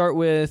probably start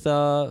with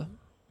Tyler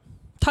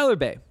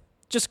Bay.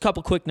 Just a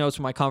couple quick notes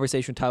from my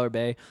conversation with Tyler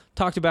Bay.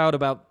 Talked about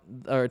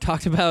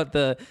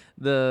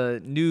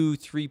the new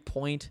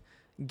 3-point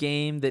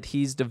game that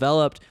he's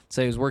developed.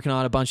 So he was working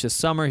on a bunch this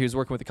summer. He was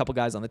working with a couple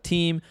guys on the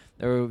team.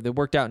 They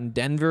worked out in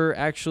Denver,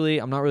 actually.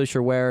 I'm not really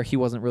sure where. He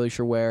wasn't really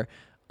sure where.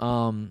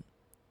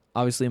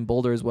 Obviously in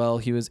Boulder as well.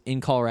 He was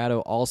in Colorado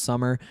all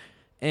summer.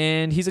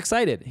 And he's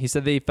excited. He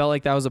said that he felt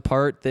like that was a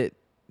part that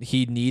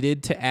he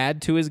needed to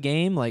add to his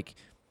game. Like,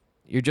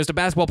 you're just a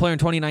basketball player in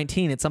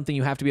 2019. It's something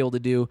you have to be able to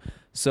do.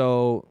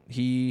 So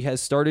he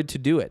has started to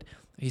do it.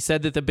 He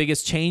said that the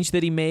biggest change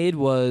that he made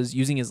was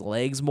using his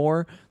legs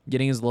more,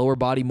 getting his lower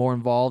body more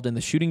involved in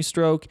the shooting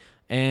stroke,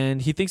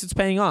 and he thinks it's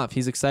paying off.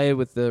 He's excited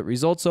with the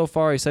results so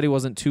far. He said he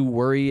wasn't too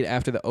worried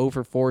after the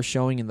 0-for-4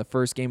 showing in the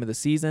first game of the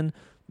season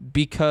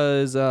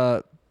because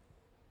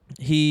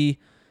he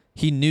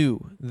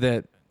knew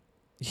that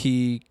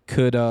he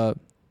could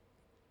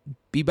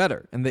be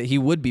better and that he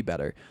would be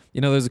better.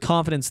 There's a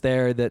confidence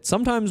there that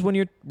sometimes when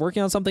you're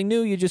working on something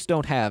new, you just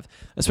don't have,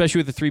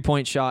 especially with the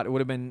 3-point shot. It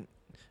would have been,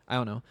 I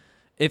don't know.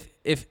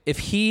 If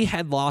he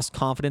had lost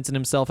confidence in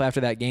himself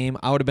after that game,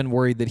 I would have been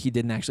worried that he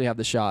didn't actually have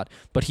the shot.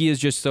 But he is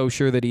just so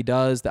sure that he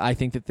does that I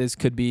think that this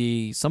could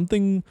be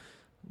something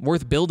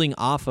worth building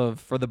off of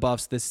for the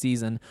Buffs this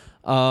season.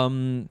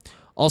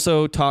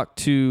 Also talked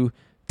to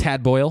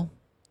Tad Boyle,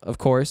 of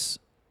course,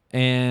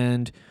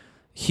 and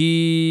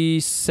he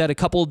said a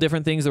couple of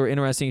different things that were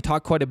interesting. He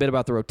talked quite a bit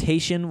about the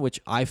rotation,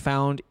 which I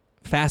found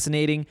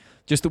fascinating.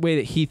 Just the way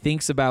that he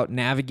thinks about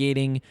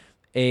navigating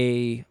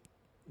a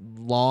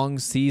long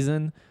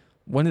season.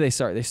 When do they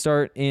start? They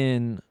start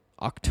in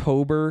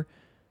October.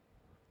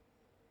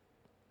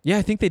 Yeah,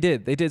 I think they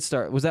did. They did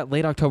start. Was that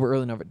late October,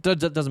 early November?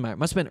 Doesn't matter.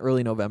 Must have been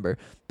early November.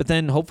 But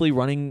then hopefully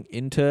running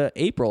into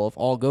April if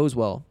all goes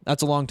well.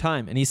 That's a long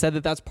time. And he said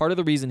that that's part of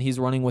the reason he's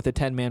running with a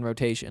 10-man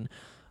rotation.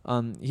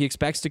 He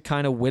expects to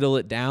kind of whittle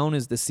it down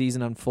as the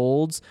season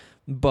unfolds.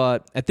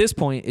 But at this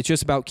point, it's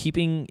just about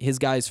keeping his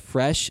guys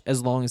fresh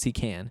as long as he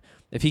can.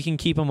 If he can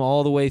keep them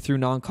all the way through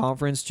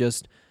non-conference,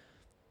 just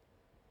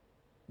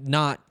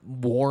not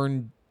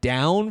worn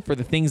down for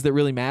the things that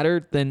really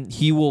matter, then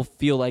he will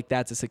feel like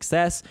that's a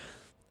success.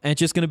 And it's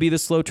just going to be the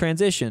slow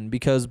transition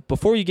because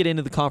before you get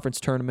into the conference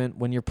tournament,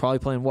 when you're probably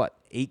playing,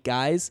 8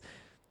 guys,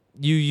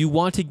 you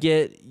want to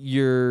get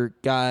your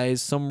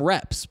guys some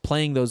reps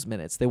playing those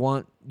minutes. You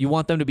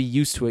want them to be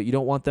used to it. You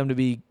don't want them to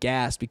be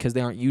gassed because they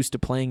aren't used to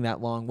playing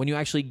that long when you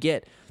actually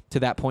get to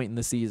that point in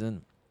the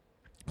season.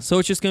 So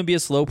it's just going to be a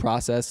slow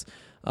process,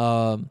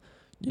 cutting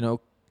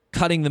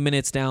the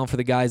minutes down for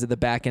the guys at the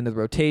back end of the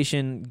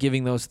rotation,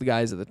 giving those to the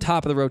guys at the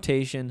top of the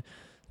rotation,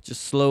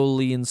 just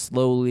slowly,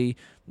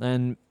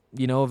 and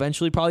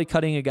eventually probably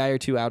cutting a guy or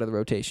two out of the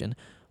rotation.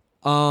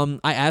 I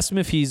asked him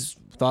if he's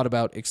thought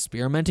about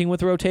experimenting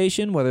with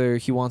rotation, whether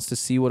he wants to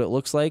see what it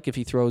looks like if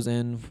he throws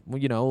in,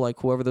 like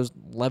whoever the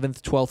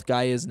 11th, 12th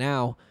guy is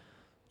now,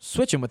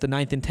 switch him with the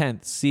 9th and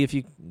 10th, see if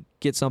you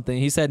get something.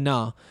 He said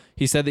no.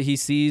 He said that he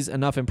sees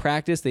enough in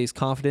practice that he's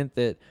confident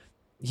that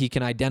he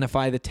can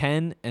identify the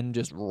 10 and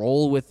just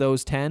roll with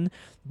those 10.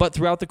 But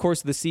throughout the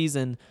course of the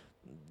season,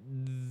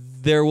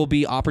 there will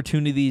be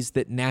opportunities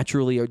that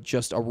naturally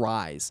just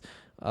arise.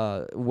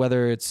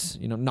 Whether it's,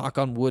 knock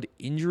on wood,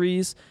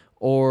 injuries,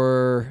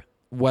 or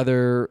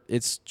whether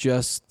it's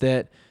just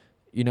that,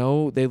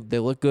 they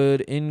look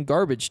good in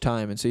garbage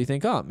time. And so you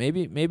think,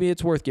 maybe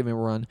it's worth giving a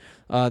run.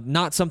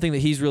 Not something that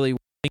he's really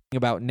thinking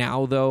about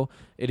now, though.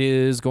 It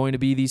is going to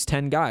be these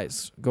 10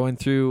 guys going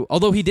through,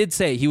 although he did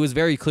say he was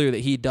very clear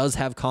that he does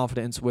have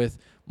confidence with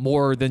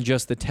more than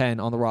just the 10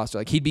 on the roster.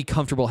 Like, he'd be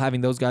comfortable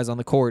having those guys on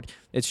the court.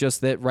 It's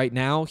just that right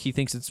now he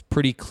thinks it's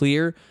pretty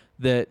clear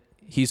that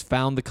he's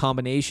found the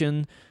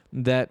combination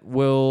that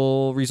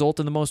will result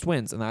in the most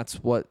wins, and that's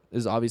what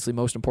is obviously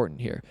most important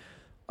here.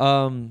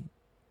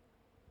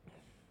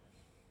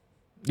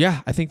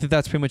 Yeah, I think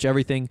that's pretty much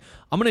everything.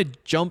 I'm going to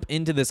jump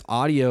into this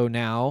audio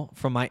now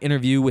from my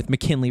interview with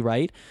McKinley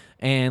Wright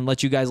and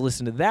let you guys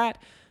listen to that.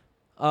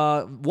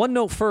 One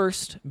note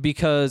first,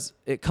 because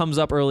it comes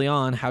up early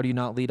on, how do you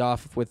not lead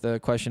off with a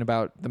question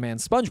about the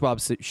man's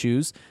SpongeBob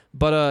shoes?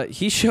 But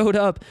he showed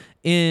up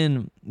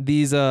in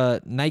these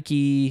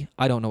Nike,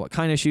 I don't know what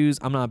kind of shoes.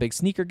 I'm not a big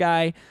sneaker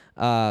guy.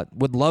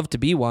 Would love to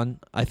be one.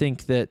 I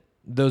think that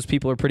those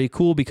people are pretty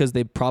cool because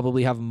they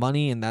probably have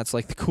money, and that's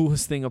like the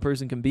coolest thing a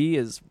person can be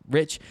is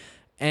rich.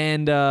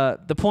 And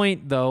the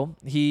point, though,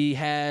 he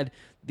had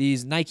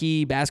these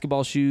Nike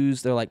basketball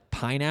shoes. They're like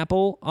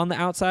pineapple on the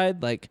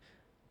outside, like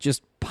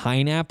just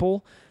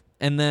pineapple.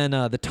 And then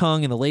the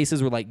tongue and the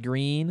laces were like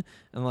green,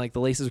 and like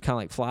the laces were kind of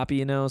like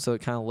floppy, so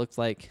it kind of looked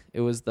like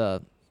it was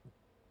the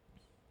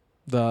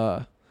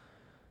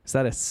is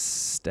that a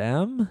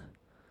stem?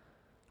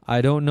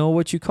 I don't know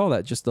what you call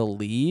that. Just the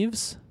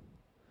leaves?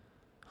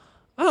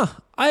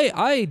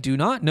 I do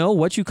not know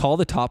what you call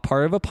the top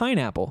part of a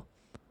pineapple.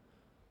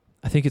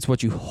 I think it's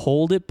what you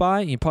hold it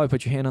by. You probably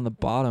put your hand on the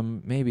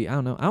bottom, maybe. I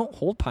don't know. I don't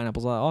hold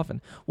pineapples that often.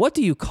 What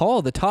do you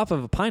call the top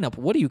of a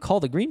pineapple? What do you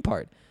call the green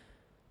part?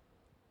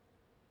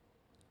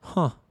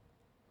 I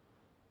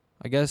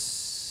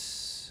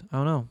guess, I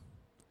don't know.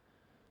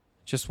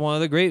 Just one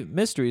of the great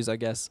mysteries, I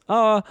guess.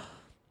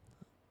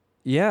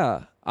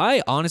 Yeah.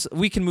 I honestly,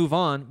 we can move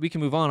on. I'm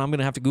going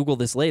to have to Google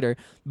this later.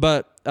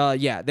 But,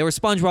 yeah, they were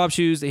SpongeBob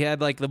shoes. They had,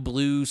 like, the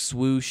blue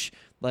swoosh,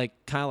 like,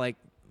 kind of like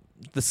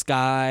the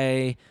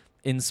sky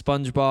in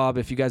SpongeBob.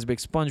 If you guys are big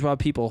SpongeBob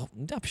people,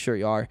 I'm sure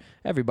you are.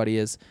 Everybody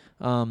is.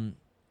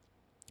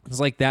 It's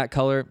like that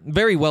color.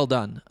 Very well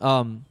done.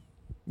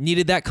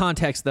 Needed that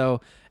context,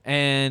 though.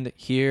 And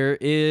here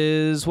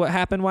is what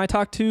happened when I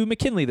talked to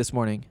McKinley this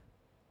morning.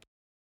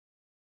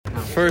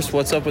 First,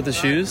 what's up with the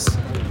shoes?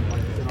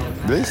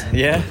 This?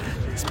 Yeah.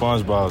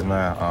 SpongeBob's,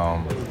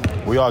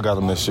 man. We all got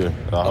them this year.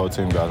 Our whole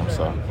team got them,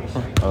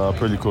 so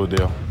pretty cool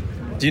deal.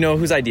 Do you know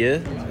whose idea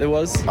it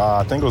was?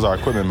 I think it was our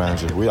equipment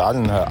manager. I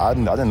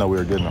didn't know we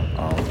were getting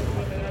them.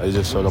 They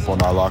just showed up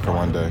on our locker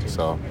one day,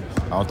 so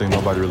I don't think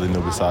nobody really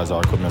knew besides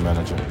our equipment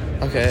manager.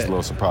 Okay. It's a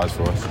little surprise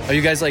for us. Are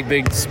you guys like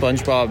big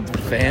SpongeBob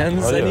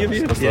fans? Oh, yeah. Any of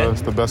you?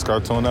 It's the best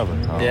cartoon ever.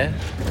 Yeah.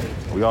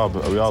 We all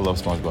love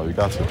SpongeBob. We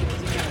got to.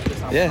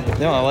 Yeah,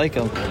 no, I like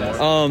them.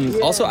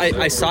 Also,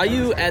 I saw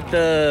you at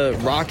the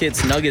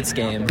Rockets-Nuggets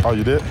game. Oh,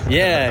 you did?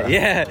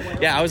 Yeah.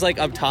 I was like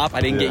up top. I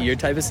didn't get your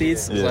type of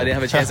seats, so I didn't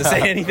have a chance to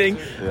say anything.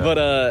 Yeah.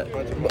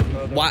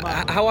 But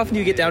how often do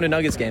you get down to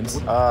Nuggets games?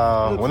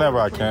 Whenever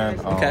I can.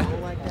 Okay.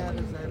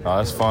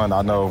 It's fun.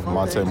 I know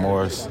Monte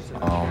Morris.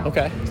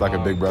 Okay. He's like a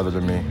big brother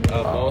to me.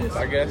 Both,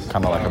 I guess.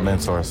 Kind of like a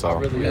mentor. So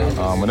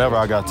whenever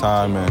I got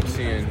time and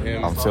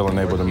I'm feeling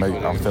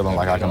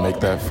like I can make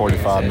that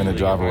 45-minute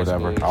drive or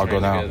whatever, I'll go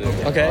down.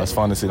 Okay. It's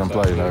fun to see them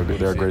play.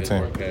 They're a great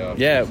team.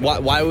 Yeah.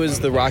 Why was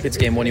the Rockets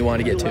game one you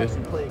wanted to get to?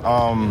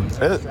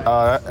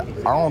 I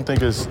don't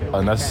think it's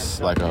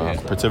like a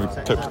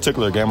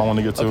particular game I want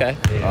to get to. Okay.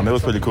 It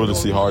was pretty cool to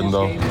see Harden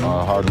though.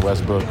 Harden,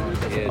 Westbrook,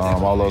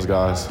 all those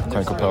guys,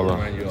 Clint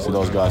Capella, see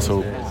those guys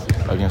hoop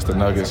against the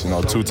Nuggets.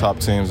 Two top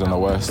teams in the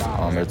West.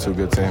 They're two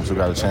good teams who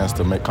got a chance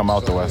to come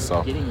out the West.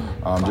 So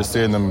just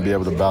seeing them be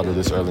able to battle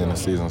this early in the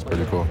season is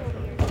pretty cool.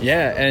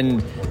 Yeah,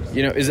 and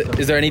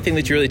is there anything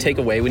that you really take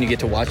away when you get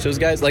to watch those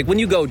guys? Like when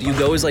you go, do you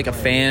go as like a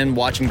fan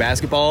watching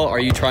basketball, or are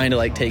you trying to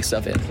like take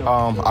stuff in?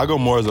 I go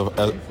more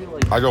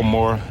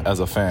as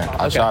a fan.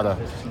 I try to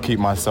keep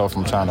myself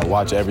from trying to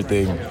watch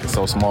everything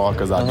so small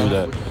because I do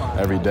that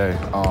every day.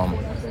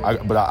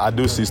 But I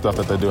do see stuff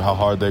that they do, how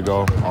hard they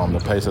go,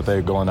 the pace that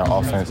they go in their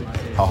offense,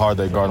 how hard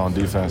they guard on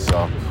defense.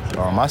 So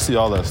I see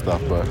all that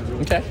stuff, but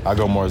I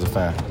go more as a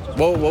fan.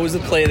 What was the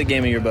play of the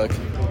game in your book?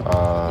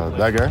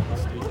 That game?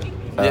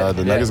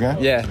 The Nuggets game?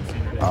 Yeah.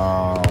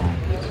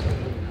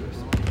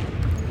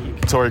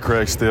 Torrey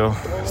Craig steal,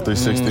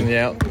 360.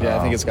 Yeah,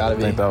 I think it's got to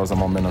be. I think that was a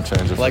momentum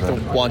changer. Like the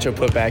Juancho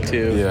putback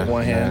too,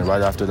 one hand. And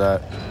right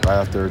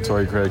after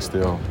Torrey Craig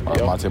steal,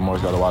 Monte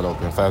Morris got a wide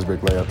open fast break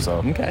layup.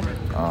 So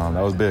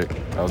that was big.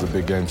 That was a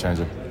big game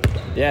changer.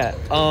 Yeah.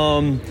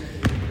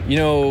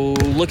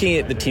 Looking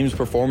at the team's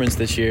performance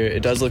this year,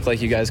 it does look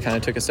like you guys kind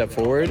of took a step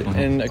forward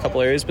in a couple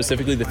areas,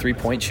 specifically the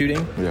three-point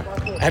shooting. Yeah.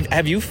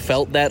 Have you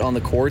felt that on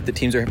the court, that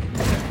teams are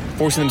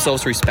forcing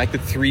themselves to respect the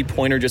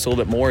three-pointer just a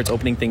little bit more? It's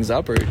opening things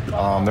up? Or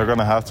they're going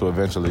to have to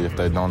eventually if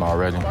they don't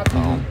already.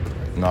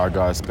 Our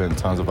guys spent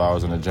tons of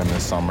hours in the gym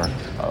this summer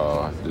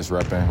just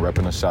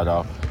repping the shot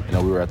out.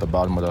 We were at the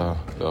bottom of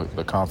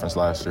the conference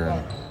last year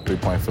in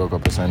three-point field goal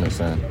percentage,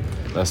 and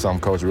that's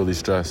something coach really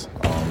stressed.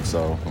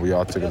 So we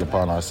all took it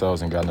upon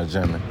ourselves and got in the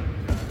gym and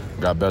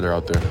got better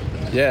out there.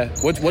 Yeah.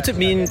 What's it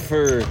mean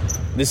for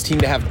this team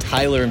to have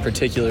Tyler in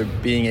particular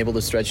being able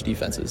to stretch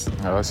defenses?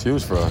 That's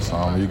huge for us.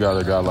 You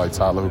got a guy like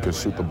Tyler who can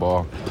shoot the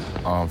ball,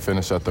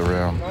 finish at the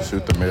rim,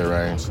 shoot the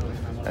mid-range,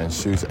 and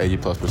shoots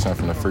 80+%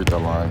 from the free throw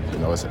line.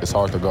 It's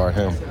hard to guard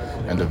him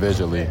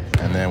individually.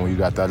 And then when you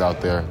got that out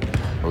there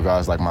with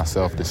guys like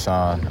myself,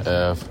 Deshaun,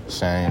 Ev,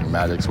 Shane,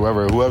 Maddox,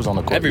 whoever's on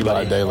the court,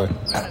 everybody, Dalen,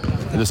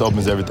 it just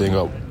opens everything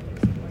up.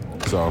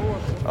 So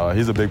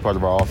he's a big part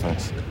of our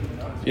offense.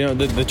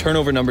 The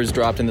turnover numbers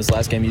dropped in this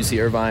last game.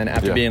 UC Irvine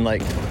after being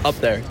like up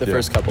there the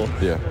first couple.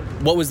 Yeah.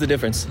 What was the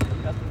difference?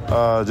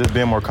 Just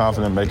being more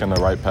confident, making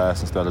the right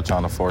pass instead of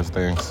trying to force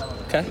things.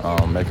 Okay.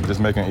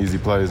 Making easy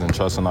plays and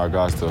trusting our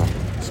guys to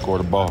score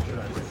the ball.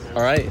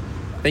 All right.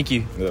 Thank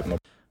you. Yep, no.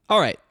 All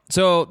right.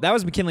 So that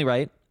was McKinley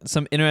Wright.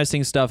 Some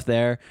interesting stuff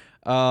there.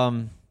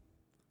 I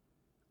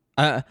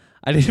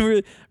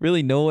didn't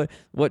really know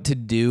what to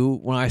do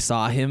when I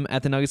saw him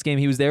at the Nuggets game.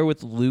 He was there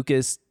with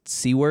Lucas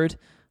Seward.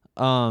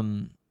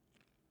 Because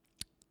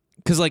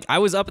like I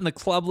was up in the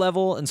club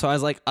level, and so I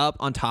was like up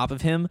on top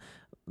of him.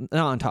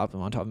 Not on top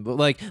of him, but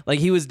like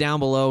he was down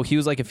below. He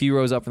was like a few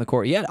rows up in the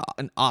court. He had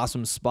an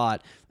awesome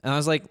spot, and I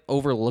was like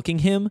overlooking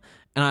him,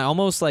 and I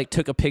almost like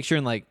took a picture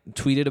and like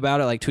tweeted about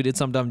it, like tweeted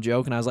some dumb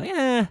joke, and I was like,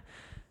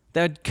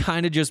 that'd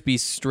kind of just be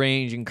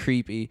strange and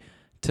creepy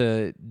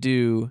to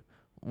do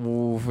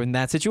in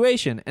that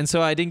situation. And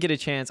so I didn't get a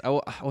chance.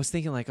 I was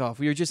thinking like, if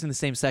we were just in the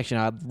same section,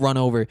 I'd run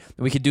over and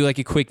we could do like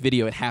a quick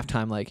video at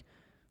halftime, like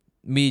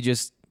me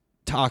just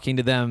talking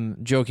to them,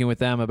 joking with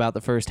them about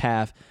the first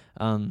half.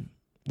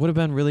 Would have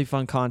been really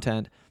fun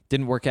content.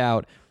 Didn't work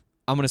out.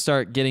 I'm going to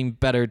start getting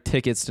better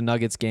tickets to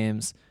Nuggets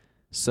games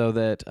so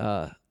that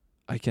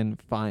I can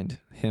find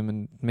him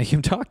and make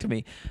him talk to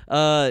me.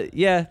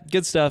 Yeah,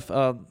 good stuff.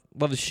 Love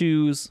the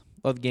shoes.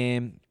 Love the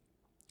game.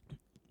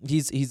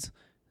 He's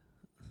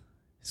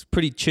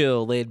pretty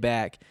chill, laid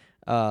back.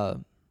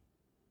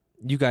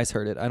 You guys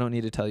heard it. I don't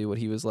need to tell you what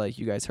he was like.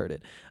 You guys heard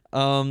it.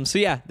 So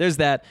yeah, there's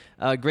that.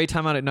 Great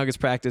time out at Nuggets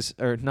practice,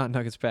 or not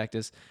Nuggets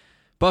practice.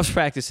 Buffs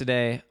practice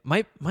today.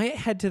 Might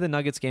head to the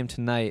Nuggets game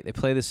tonight. They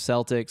play the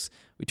Celtics.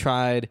 We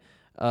tried.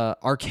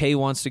 RK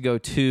wants to go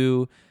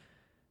too,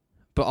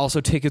 but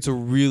also tickets are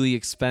really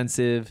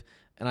expensive.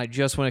 And I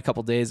just went a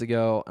couple days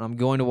ago, and I'm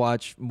going to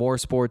watch more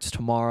sports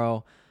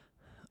tomorrow.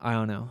 I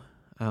don't know.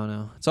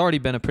 It's already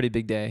been a pretty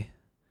big day.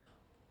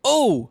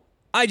 Oh,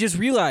 I just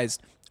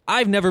realized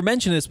I've never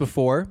mentioned this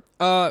before.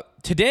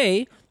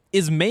 Today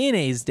is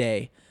Mayonnaise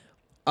Day.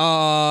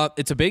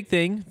 It's a big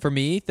thing for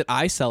me that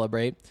I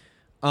celebrate.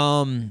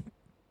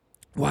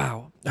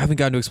 Wow, I haven't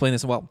gotten to explain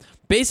this well.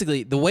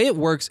 Basically, the way it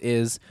works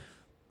is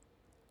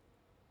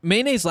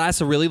mayonnaise lasts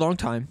a really long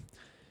time,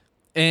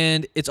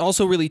 and it's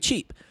also really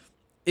cheap.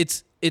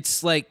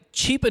 It's like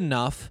cheap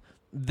enough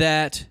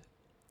that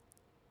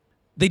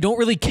they don't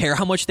really care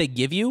how much they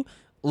give you.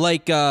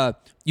 Like,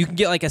 you can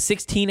get like a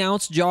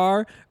 16-ounce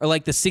jar or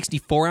like the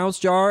 64-ounce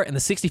jar, and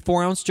the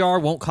 64-ounce jar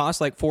won't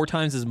cost like 4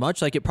 times as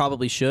much like it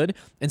probably should.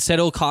 Instead,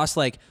 it'll cost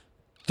like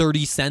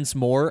 30 cents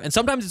more, and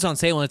sometimes it's on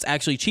sale and it's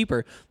actually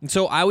cheaper. And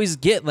so I always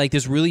get like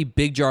this really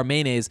big jar of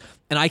mayonnaise,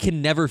 and I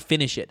can never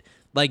finish it.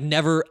 Like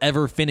never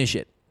ever finish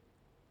it.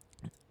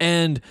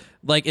 And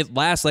like it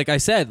lasts, like I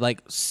said,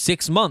 like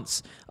 6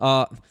 months.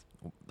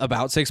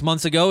 About 6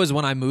 months ago is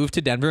when I moved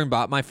to Denver and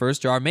bought my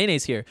first jar of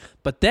mayonnaise here.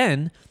 But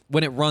then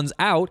when it runs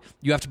out,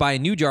 you have to buy a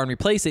new jar and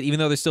replace it, even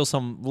though there's still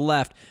some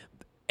left.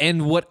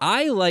 And what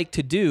I like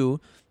to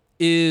do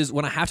is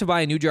when I have to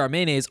buy a new jar of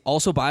mayonnaise,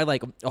 also buy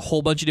like a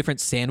whole bunch of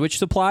different sandwich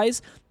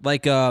supplies.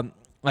 Like I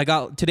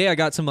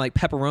got some like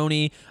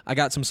pepperoni, I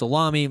got some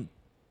salami.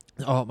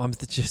 Oh, I'm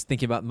just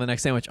thinking about my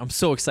next sandwich. I'm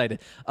so excited.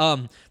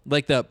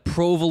 Like the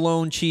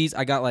provolone cheese,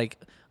 I got like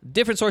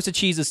different sorts of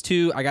cheeses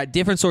too. I got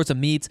different sorts of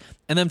meats.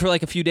 And then for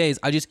like a few days,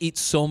 I just eat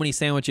so many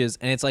sandwiches,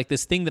 and it's like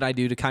this thing that I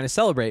do to kind of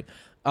celebrate.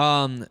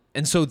 And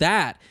so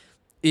that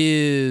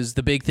is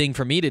the big thing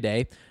for me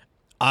today.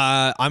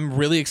 I'm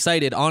really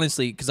excited,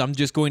 honestly, because I'm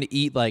just going to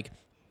eat like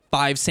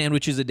 5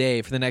 sandwiches a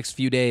day for the next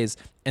few days,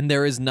 and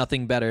there is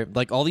nothing better.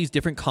 Like all these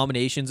different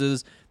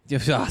combinations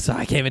so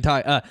I can't even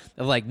talk of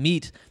like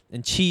meat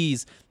and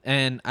cheese,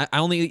 and I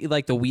only eat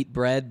like the wheat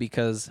bread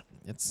because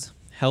it's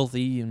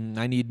healthy and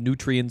I need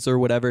nutrients or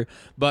whatever.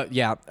 But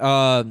yeah,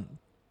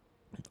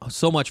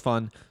 so much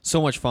fun.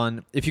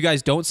 If you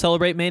guys don't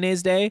celebrate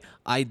Mayonnaise Day,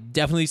 I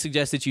definitely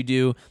suggest that you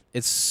do.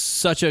 It's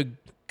such a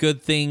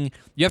good thing.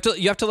 You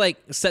have to like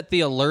set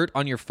the alert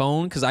on your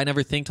phone, because I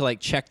never think to like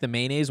check the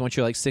mayonnaise once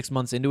you're like 6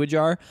 months into a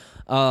jar.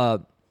 So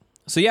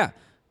yeah,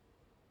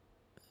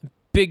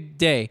 big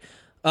day.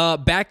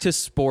 Back to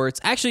sports.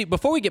 Actually,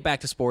 before we get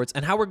back to sports,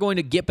 and how we're going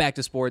to get back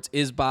to sports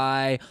is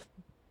by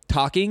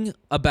talking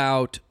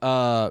about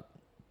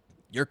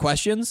your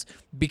questions,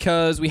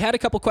 because we had a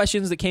couple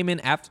questions that came in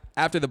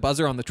after the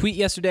buzzer on the tweet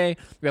yesterday.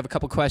 We have a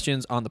couple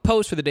questions on the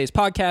post for the day's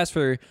podcast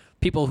for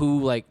people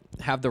who like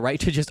have the right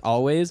to just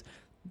always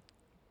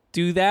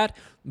do that.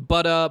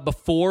 But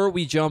before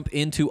we jump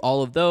into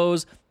all of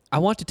those, I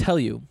want to tell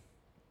you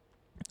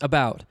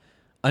about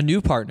a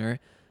new partner,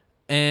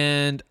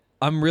 and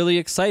I'm really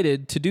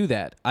excited to do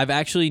that. I've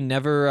actually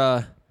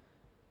never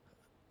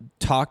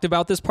talked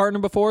about this partner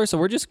before, so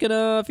we're just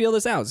gonna feel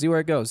this out, see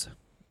where it goes.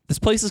 This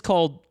place is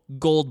called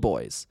Gold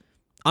Boys.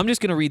 I'm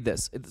just gonna read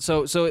this.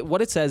 So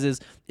what it says is,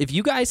 if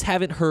you guys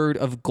haven't heard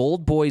of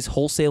Gold Boys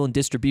Wholesale and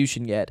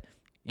Distribution yet,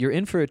 you're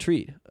in for a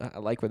treat. I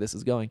like where this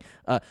is going.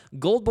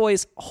 Gold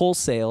Boys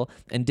Wholesale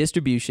and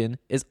Distribution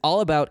is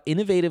all about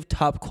innovative,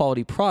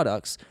 top-quality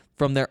products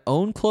from their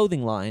own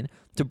clothing line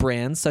to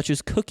brands such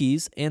as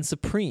Cookies and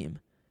Supreme.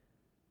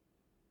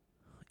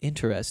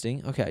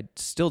 Interesting. Okay, I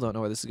still don't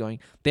know where this is going.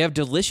 They have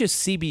delicious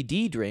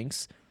CBD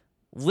drinks,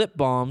 lip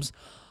balms.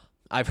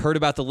 I've heard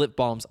about the lip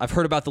balms.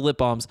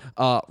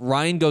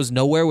 Ryan goes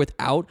nowhere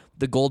without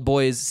the Gold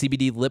Boys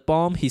CBD lip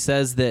balm. He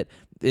says that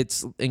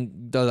it's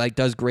like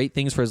does great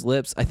things for his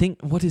lips. I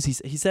think, what does he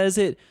say? He says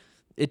it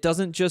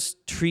doesn't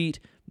just treat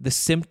the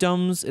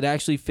symptoms, it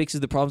actually fixes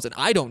the problems. And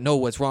I don't know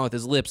what's wrong with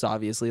his lips,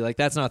 obviously. Like,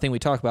 that's not a thing we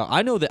talk about.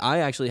 I know that I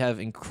actually have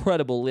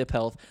incredible lip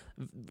health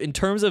in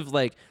terms of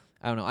like,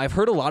 I don't know. I've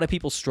heard a lot of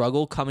people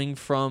struggle coming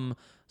from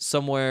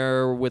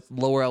somewhere with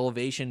lower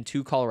elevation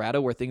to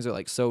Colorado where things are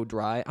like so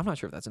dry. I'm not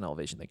sure if that's an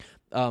elevation thing.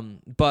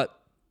 But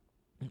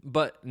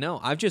no,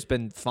 I've just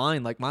been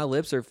fine. Like, my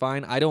lips are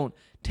fine. I don't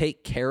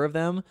take care of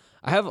them.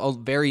 I have a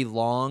very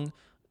long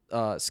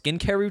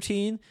skincare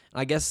routine.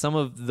 I guess some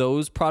of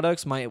those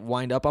products might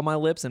wind up on my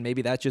lips, and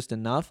maybe that's just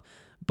enough.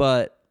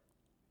 But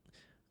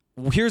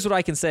here's what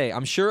I can say.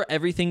 I'm sure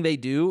everything they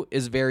do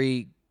is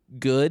very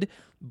good,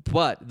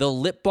 but the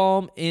lip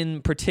balm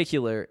in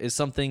particular is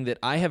something that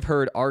I have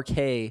heard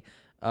RK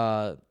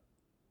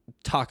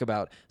talk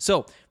about.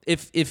 So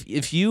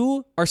if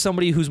you are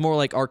somebody who's more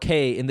like RK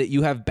in that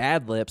you have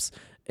bad lips,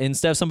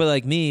 instead of somebody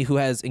like me who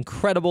has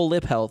incredible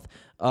lip health,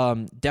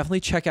 definitely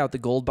check out the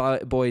Gold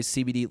Boys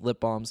CBD lip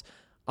balms.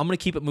 I'm going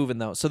to keep it moving,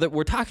 though. So that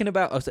we're talking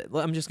about,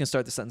 I'm just going to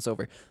start the sentence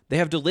over. They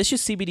have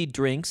delicious CBD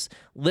drinks,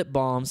 lip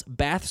balms,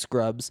 bath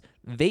scrubs,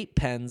 vape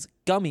pens,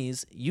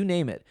 gummies, you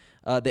name it.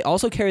 They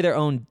also carry their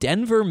own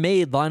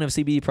Denver-made line of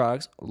CBD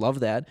products, love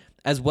that,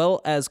 as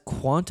well as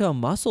Quanta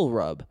Muscle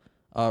Rub,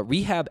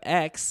 Rehab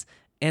X,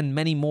 and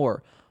many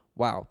more.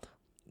 Wow.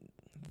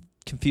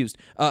 Confused.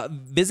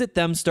 Visit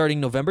them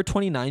starting November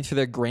 29th for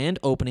their grand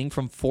opening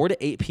from 4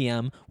 to 8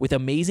 p.m. with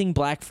amazing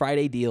Black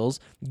Friday deals,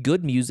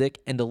 good music,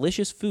 and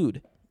delicious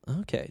food.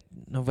 Okay,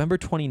 November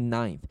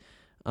 29th.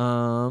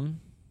 I'm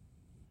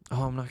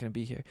not going to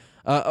be here.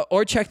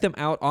 Or check them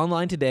out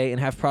online today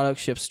and have products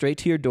shipped straight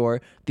to your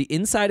door. The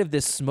inside of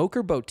this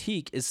smoker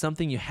boutique is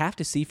something you have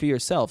to see for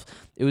yourself.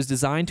 It was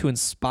designed to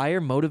inspire,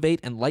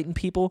 motivate, and enlighten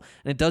people,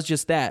 and it does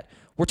just that.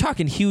 We're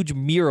talking huge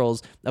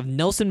murals of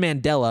Nelson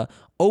Mandela,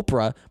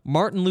 Oprah,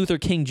 Martin Luther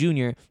King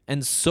Jr.,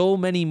 and so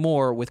many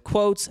more with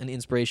quotes and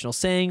inspirational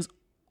sayings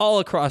all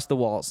across the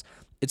walls.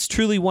 It's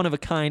truly one of a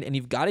kind, and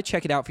you've got to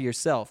check it out for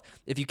yourself.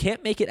 If you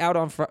can't make it out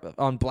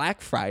on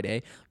Black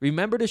Friday,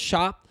 remember to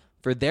shop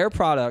for their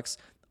products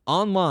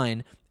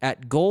online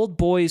at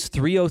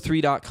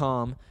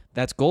goldboys303.com.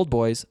 That's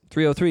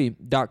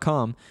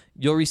goldboys303.com.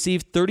 You'll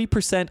receive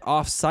 30%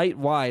 off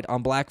site-wide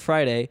on Black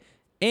Friday.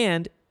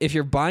 And if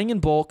you're buying in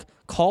bulk,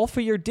 call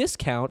for your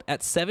discount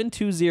at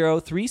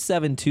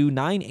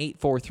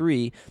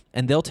 720-372-9843,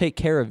 and they'll take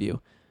care of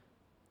you.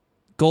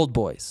 Gold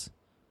Boys,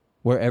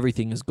 where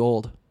everything is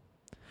gold.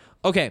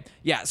 Okay,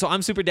 yeah, so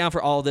I'm super down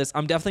for all of this.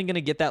 I'm definitely going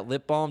to get that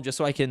lip balm just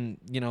so I can,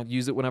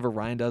 use it whenever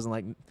Ryan does and,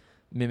 like,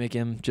 mimic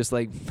him. Just,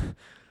 like,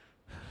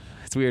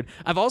 it's weird.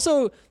 I've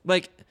also,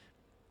 like,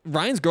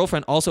 Ryan's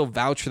girlfriend also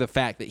vouched for the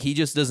fact that he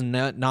just does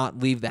not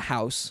leave the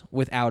house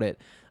without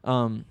it.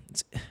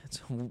 It's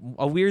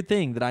a weird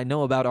thing that I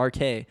know about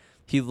RK.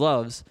 He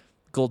loves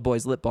Gold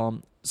Boys lip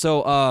balm.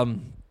 So,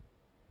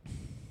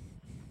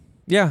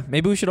 yeah,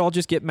 maybe we should all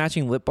just get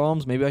matching lip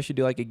balms. Maybe I should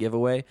do like a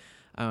giveaway.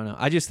 I don't know.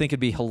 I just think it'd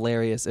be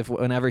hilarious if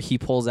whenever he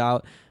pulls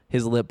out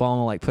his lip balm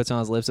and like puts it on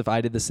his lips, if I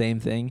did the same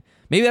thing.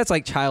 Maybe that's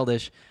like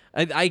childish.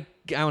 I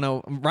don't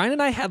know. Ryan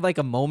and I had like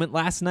a moment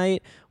last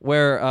night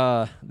where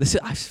I've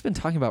just been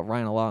talking about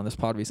Ryan a lot on this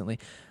pod recently.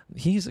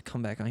 He needs to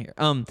come back on here.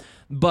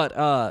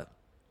 But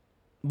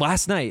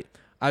last night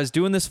I was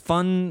doing this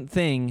fun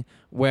thing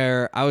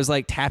where I was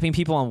like tapping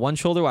people on one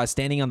shoulder while I was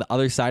standing on the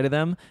other side of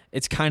them.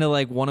 It's kind of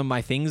like one of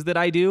my things that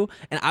I do,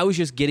 and I was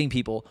just getting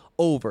people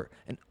over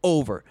and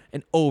over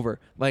and over.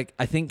 Like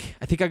I think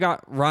I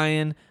got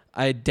Ryan.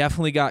 I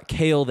definitely got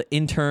Kale, the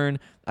intern.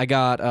 I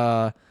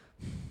got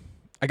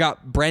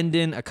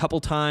Brendan a couple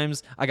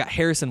times. I got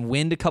Harrison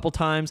Wind a couple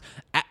times.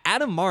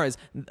 Adam Mars,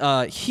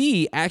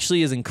 he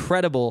actually is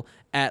incredible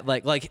at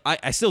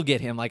I still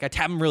get him. Like I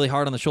tap him really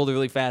hard on the shoulder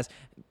really fast.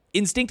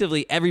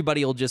 Instinctively,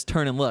 everybody will just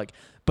turn and look.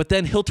 But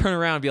then he'll turn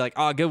around and be like,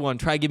 oh, good one.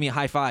 Try to give me a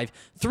high five.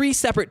 3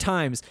 separate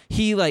times,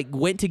 he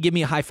went to give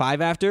me a high five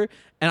after,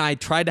 and I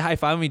tried to high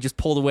five him. He just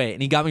pulled away,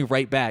 and he got me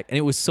right back. And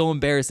it was so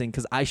embarrassing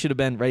because I should have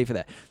been ready for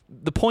that.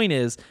 The point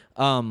is,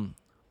 Ryan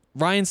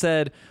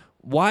said,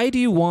 why do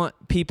you want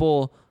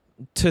people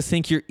to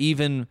think you're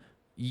even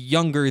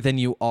younger than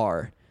you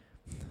are?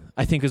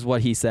 I think is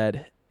what he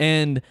said.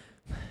 And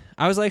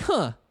I was like,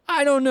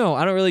 I don't know.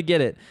 I don't really get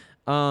it.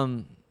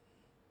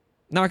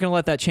 Not going to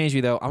let that change me,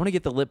 though. I want to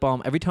get the lip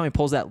balm. Every time he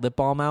pulls that lip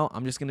balm out,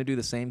 I'm just going to do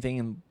the same thing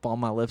and balm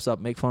my lips up,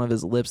 make fun of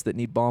his lips that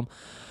need balm.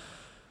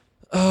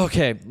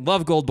 Okay,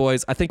 love Gold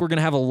Boys. I think we're going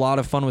to have a lot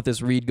of fun with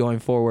this read going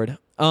forward.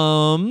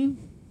 Want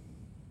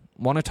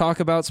to talk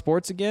about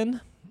sports again?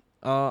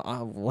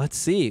 Let's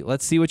see.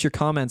 Let's see what your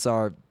comments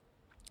are.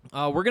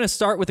 We're going to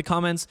start with the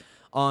comments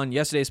on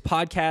yesterday's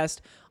podcast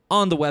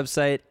on the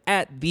website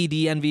at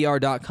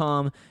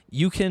thednvr.com.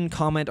 You can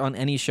comment on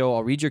any show.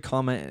 I'll read your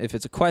comment. If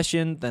it's a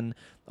question, then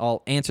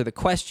I'll answer the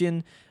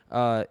question.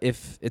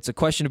 If it's a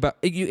question about,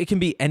 it can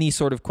be any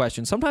sort of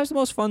question. Sometimes the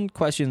most fun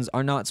questions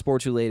are not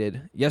sports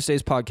related.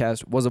 Yesterday's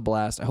podcast was a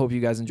blast. I hope you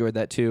guys enjoyed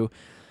that too.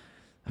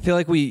 I feel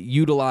like we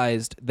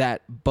utilized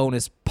that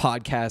bonus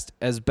podcast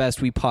as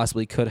best we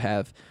possibly could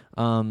have.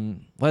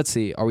 Let's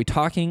see. Are we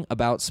talking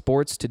about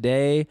sports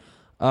today?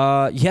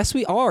 Yes,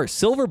 we are.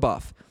 Silver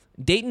Buff.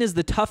 Dayton is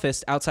the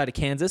toughest outside of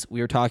Kansas.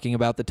 We are talking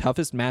about the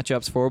toughest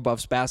matchups for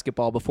Buffs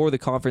basketball before the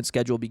conference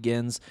schedule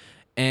begins.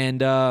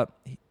 And I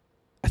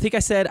think I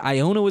said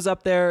Iona was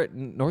up there.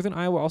 Northern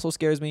Iowa also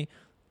scares me.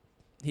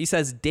 He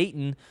says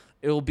Dayton,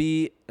 it'll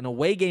be an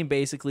away game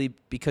basically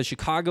because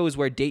Chicago is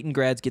where Dayton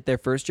grads get their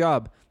first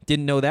job.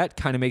 Didn't know that.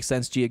 Kind of makes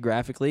sense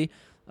geographically.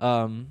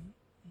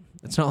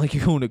 It's not like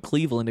you're going to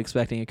Cleveland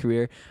expecting a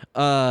career.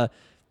 I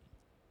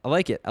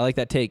like it. I like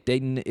that take.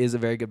 Dayton is a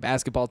very good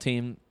basketball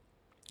team.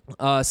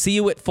 See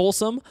You at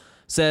Folsom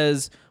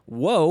says,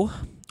 whoa,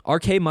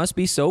 RK must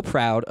be so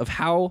proud of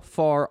how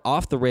far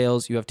off the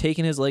rails you have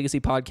taken his legacy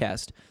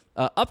podcast.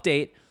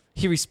 Update,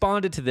 he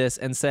responded to this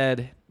and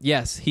said,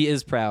 yes, he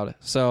is proud.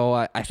 So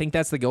I think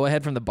that's the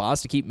go-ahead from the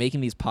boss to keep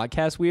making these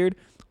podcasts weird.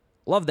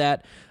 Love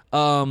that.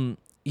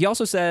 He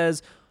also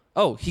says,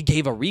 he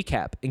gave a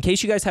recap. In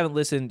case you guys haven't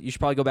listened, you should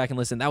probably go back and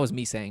listen. That was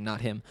me saying,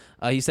 not him.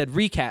 He said,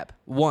 recap,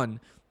 1,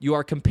 you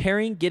are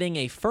comparing getting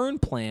a fern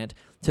plant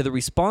to the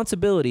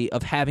responsibility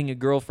of having a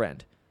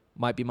girlfriend.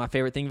 Might be my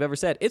favorite thing you've ever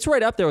said. It's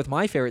right up there with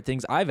my favorite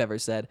things I've ever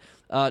said.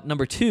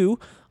 Number 2,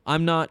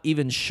 I'm not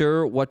even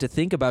sure what to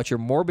think about your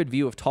morbid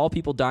view of tall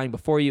people dying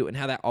before you and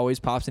how that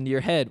always pops into your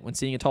head when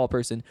seeing a tall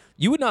person.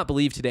 You would not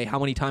believe today how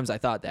many times I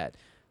thought that.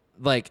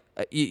 Like,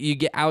 you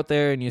get out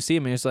there and you see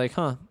them and it's like,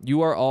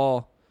 you are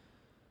all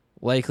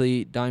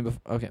likely dying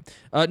before. Okay.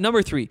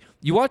 Number 3,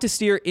 you want to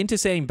steer into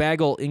saying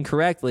bagel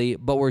incorrectly,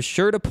 but we're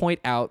sure to point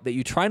out that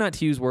you try not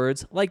to use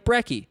words like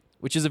brekkie,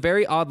 which is a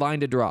very odd line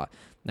to draw.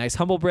 Nice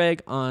humble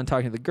brag on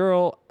talking to the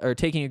girl or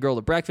taking a girl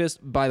to breakfast.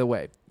 By the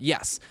way,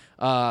 yes,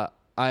 I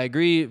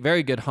agree.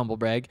 Very good humble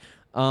brag.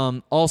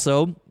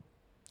 Also,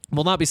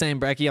 will not be saying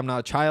brekkie. I'm not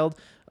a child.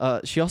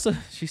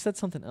 She said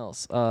something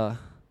else.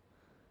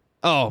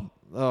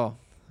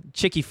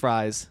 Chicky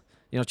fries.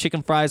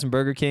 Chicken fries and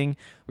Burger King.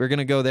 We're going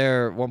to go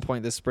there at one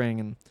point this spring.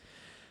 And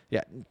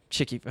yeah,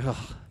 Chicky.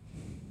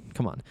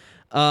 Come on.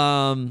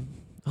 I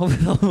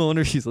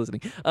wonder if she's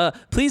listening.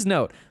 Please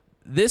note,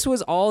 this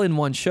was all in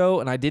one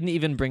show, and I didn't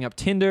even bring up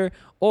Tinder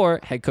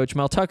or head coach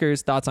Mel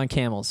Tucker's thoughts on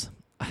camels.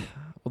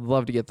 Well, Would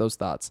love to get those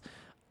thoughts.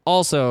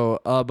 Also,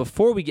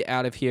 before we get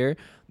out of here,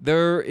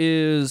 there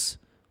is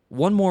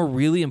one more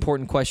really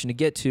important question to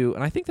get to,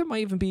 and I think there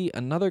might even be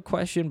another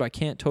question, but I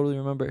can't totally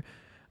remember.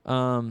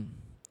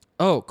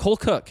 Cole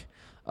Cook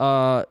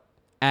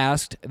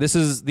asked,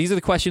 these are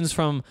the questions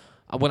from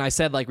when I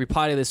said, like,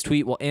 reply to this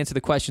tweet, we'll answer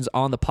the questions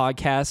on the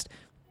podcast.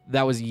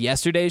 That was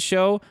yesterday's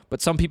show,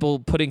 but some people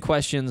put in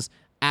questions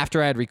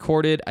after I had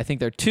recorded. I think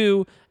there are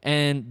 2,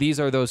 and these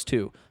are those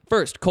 2.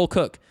 First, Cole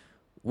Cook,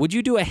 would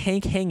you do a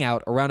Hank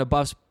Hangout around a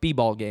Buffs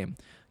B-ball game?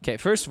 Okay,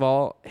 first of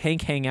all,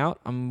 Hank Hangout,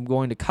 I'm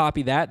going to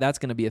copy that. That's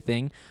going to be a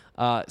thing.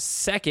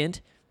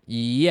 Second,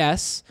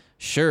 yes,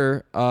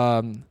 sure.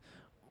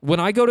 When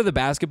I go to the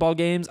basketball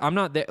games, I'm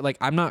not there, like,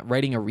 I'm not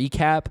writing a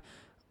recap.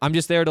 I'm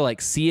just there to,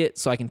 like, see it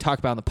so I can talk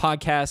about it on the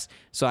podcast,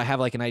 so I have,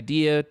 like, an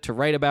idea to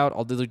write about.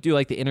 I'll do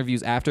like, the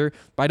interviews after,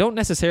 but I don't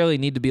necessarily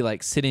need to be,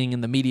 like, sitting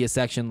in the media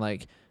section,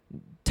 like,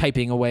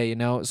 typing away, you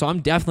know? So I'm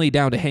definitely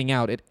down to hang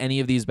out at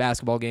any of these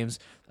basketball games.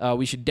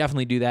 We should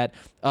definitely do that.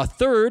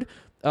 Third,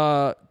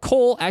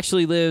 Cole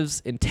actually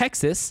lives in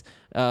Texas.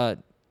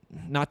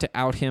 Not to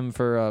out him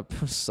for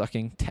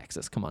sucking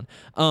Texas, come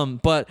on.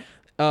 But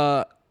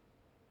I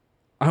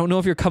don't know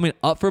if you're coming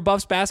up for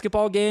Buffs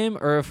basketball game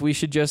or if we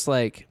should just,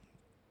 like,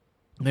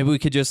 maybe we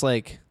could just,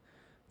 like,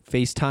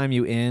 FaceTime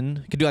you in.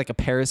 We could do, like, a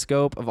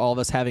Periscope of all of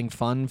us having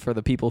fun for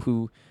the people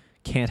who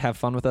can't have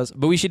fun with us.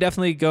 But we should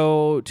definitely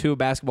go to a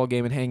basketball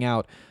game and hang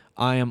out.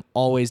 I am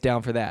always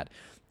down for that.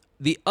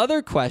 The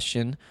other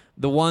question,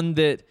 the one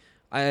that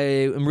I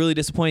am really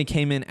disappointed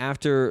came in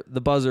after the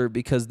buzzer,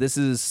 because this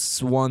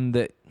is one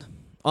that,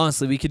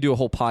 honestly, we could do a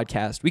whole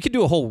podcast. We could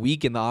do a whole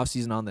week in the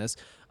offseason on this.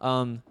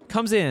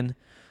 Comes in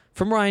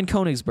from Ryan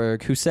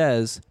Konigsberg, who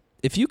says,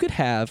 if you could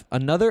have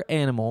another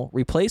animal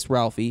replace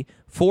Ralphie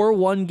for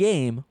one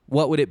game,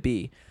 what would it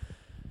be?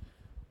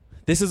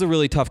 This is a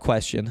really tough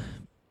question.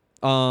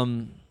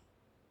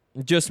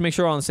 Just to make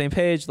sure we're on the same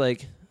page,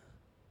 like,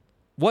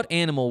 what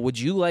animal would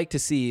you like to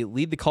see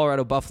lead the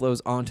Colorado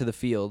Buffaloes onto the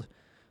field?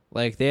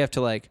 Like, they have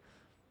to, like,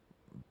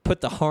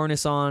 put the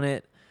harness on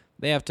it.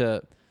 They have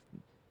to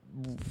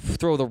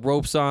throw the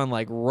ropes on,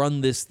 like,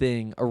 run this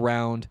thing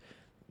around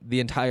the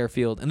entire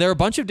field. And there are a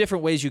bunch of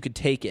different ways you could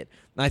take it.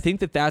 And I think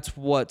that that's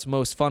what's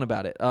most fun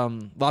about it. A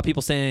lot of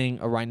people saying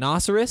a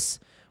rhinoceros,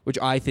 which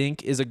I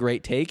think is a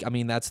great take. I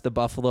mean, that's the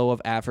buffalo of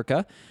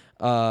Africa,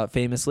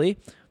 famously.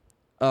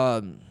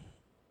 You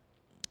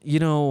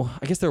know,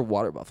 I guess there are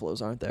water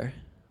buffaloes, aren't there?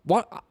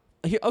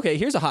 Okay,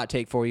 here's a hot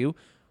take for you.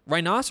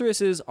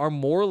 Rhinoceroses are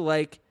more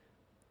like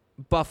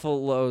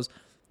buffaloes.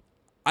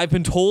 I've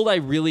been told I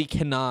really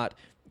cannot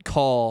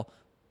call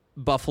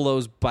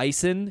buffaloes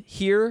bison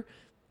here,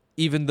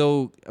 even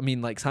though, I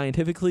mean, like,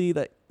 scientifically,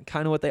 that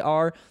kind of what they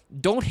are.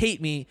 Don't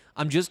hate me.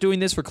 I'm just doing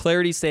this for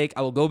clarity's sake.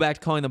 I will go back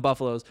to calling them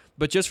buffaloes.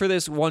 But just for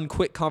this one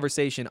quick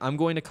conversation, I'm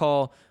going to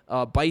call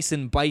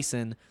bison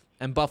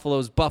and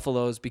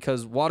buffaloes,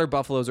 because water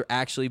buffaloes are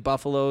actually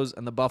buffaloes,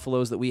 and the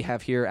buffaloes that we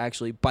have here are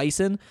actually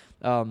bison.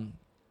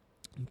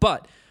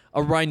 But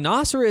a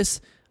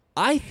rhinoceros,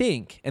 I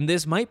think, and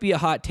this might be a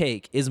hot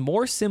take, is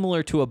more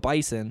similar to a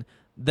bison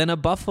than a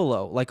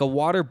buffalo. Like, a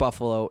water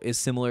buffalo is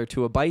similar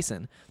to a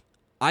bison.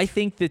 I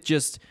think that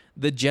just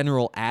the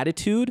general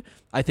attitude,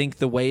 I think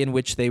the way in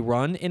which they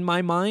run, in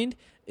my mind,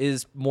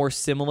 is more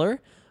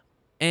similar.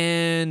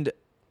 And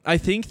I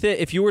think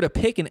that if you were to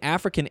pick an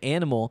African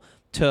animal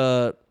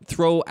to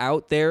throw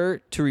out there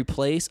to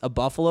replace a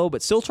buffalo,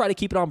 but still try to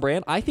keep it on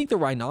brand, I think the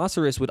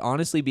rhinoceros would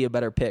honestly be a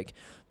better pick.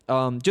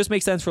 Just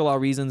makes sense for a lot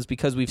of reasons,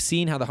 because we've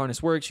seen how the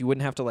harness works. You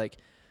wouldn't have to, like,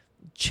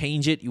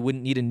 change it. You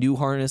wouldn't need a new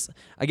harness.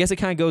 I guess it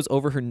kind of goes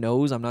over her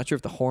nose. I'm not sure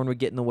if the horn would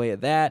get in the way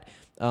of that.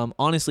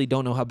 Honestly,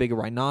 don't know how big a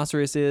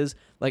rhinoceros is.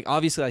 Like,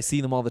 obviously, I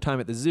see them all the time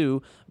at the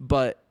zoo,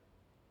 but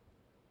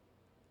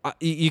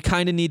you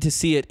kind of need to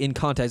see it in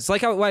context. It's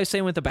like what I was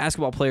saying with the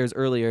basketball players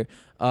earlier,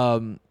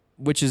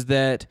 which is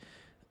that,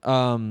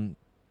 oh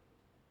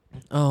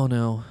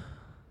no,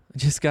 I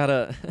just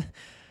gotta.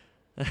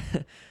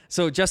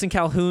 So Justin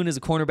Calhoun is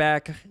a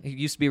cornerback. He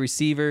used to be a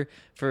receiver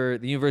for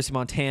the University of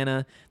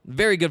Montana.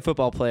 Very good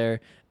football player.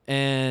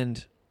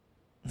 And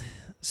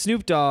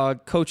Snoop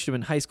Dogg coached him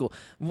in high school.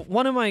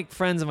 One of my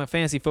friends in my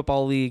fantasy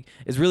football league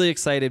is really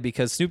excited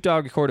because Snoop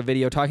Dogg recorded a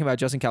video talking about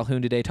Justin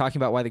Calhoun today, talking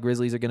about why the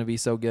Grizzlies are going to be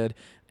so good.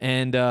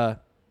 And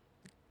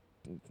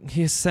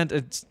he sent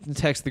a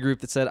text to the group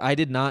that said, I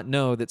did not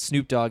know that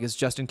Snoop Dogg is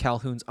Justin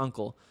Calhoun's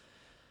uncle.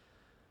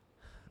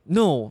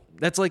 No,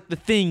 that's like the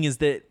thing, is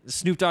that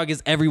Snoop Dogg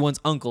is everyone's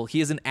uncle. He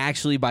isn't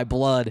actually by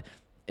blood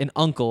an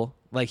uncle.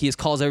 Like, he just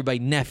calls everybody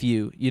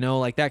nephew, you know,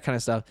 like that kind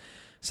of stuff.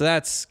 So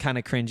that's kind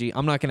of cringy.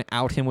 I'm not going to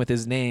out him with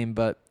his name,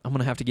 but I'm going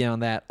to have to get on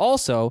that.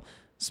 Also,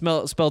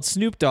 spelled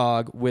Snoop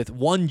Dogg with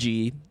one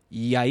G.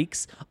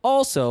 Yikes.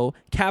 Also,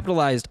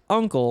 capitalized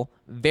uncle,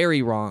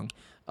 very wrong.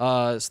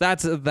 So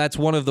that's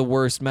one of the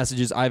worst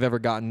messages I've ever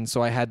gotten,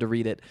 so I had to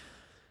read it.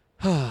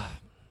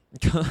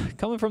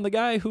 Coming from the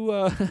guy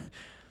who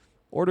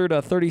ordered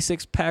a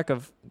 36-pack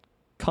of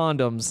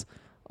condoms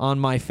on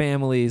my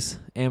family's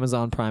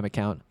Amazon Prime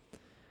account.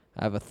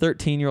 I have a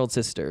 13-year-old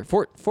sister,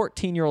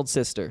 14-year-old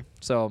sister.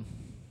 So,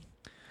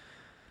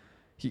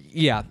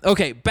 yeah.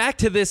 Okay, back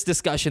to this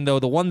discussion, though,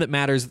 the one that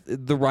matters,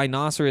 the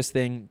rhinoceros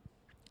thing.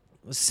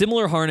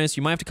 Similar harness.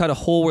 You might have to cut a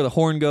hole where the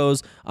horn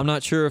goes. I'm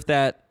not sure if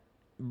that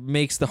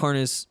makes the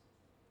harness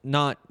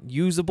not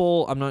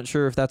usable. I'm not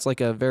sure if that's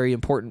like a very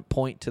important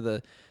point to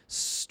the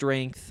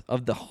strength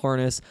of the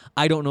harness.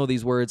 I don't know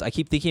these words. I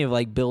keep thinking of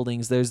like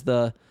buildings. There's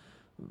the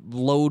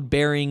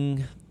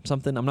load-bearing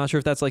something. I'm not sure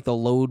if that's like the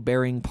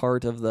load-bearing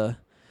part of the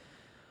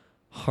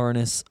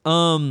harness.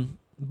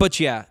 But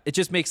yeah, it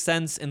just makes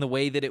sense in the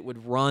way that it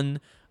would run.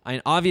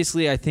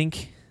 Obviously, I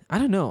think, I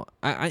don't know.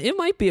 It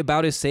might be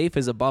about as safe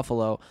as a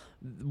buffalo,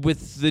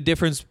 with the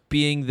difference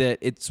being that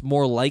it's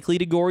more likely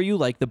to gore you.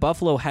 Like the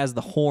buffalo has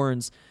the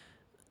horns,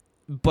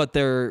 but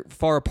they're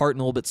far apart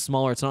and a little bit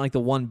smaller. It's not like the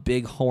one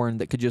big horn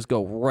that could just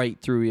go right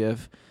through you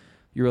if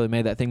you really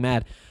made that thing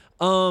mad.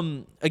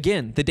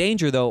 Again, the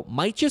danger, though,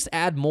 might just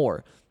add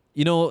more.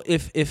 You know,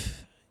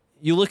 if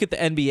you look at the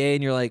NBA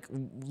and you're like,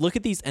 look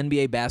at these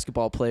NBA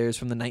basketball players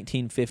from the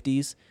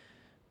 1950s.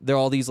 They're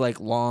all these like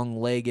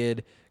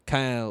long-legged,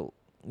 kind of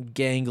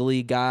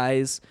gangly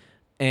guys.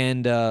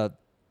 And,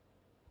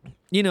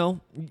 you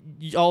know,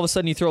 all of a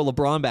sudden you throw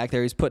LeBron back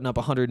there, he's putting up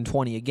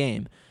 120 a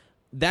game.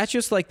 That's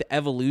just like the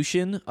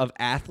evolution of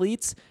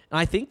athletes. And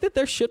I think that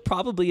there should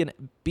probably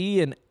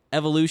be an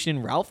evolution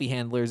in Ralphie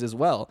handlers as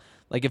well.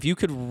 Like if you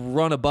could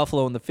run a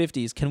buffalo in the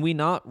 50s, can we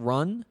not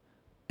run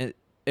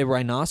a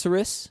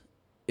rhinoceros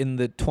in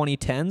the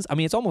 2010s? I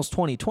mean, it's almost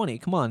 2020.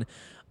 Come on.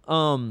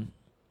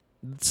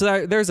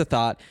 So there's a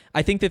thought.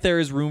 I think that there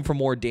is room for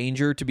more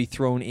danger to be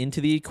thrown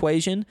into the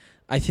equation.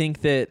 I think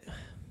that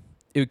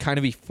it would kind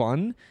of be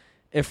fun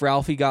if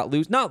Ralphie got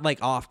loose. Not like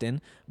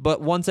often,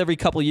 but once every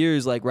couple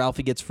years, like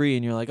Ralphie gets free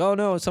and you're like, oh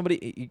no,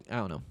 somebody, I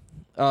don't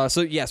know. So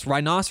yes,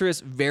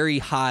 rhinoceros very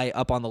high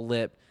up on the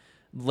lip.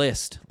 I'm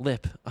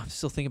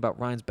still thinking about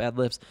Ryan's bad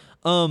lips.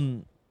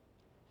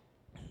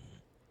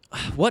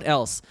 What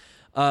else?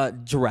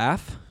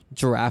 Giraffe.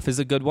 Giraffe is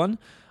a good one,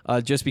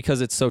 just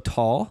because it's so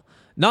tall.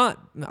 I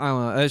don't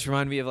know, that just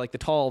reminded me of like the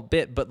tall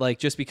bit, but like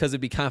just because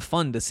it'd be kind of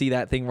fun to see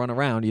that thing run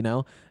around, you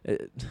know?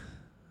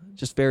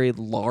 Just very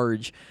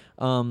large.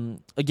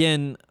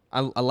 Again,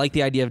 I like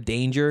the idea of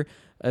danger.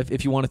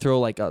 If you want to throw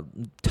like a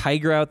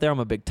tiger out there, I'm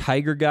a big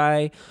tiger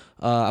guy.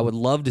 I would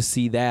love to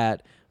see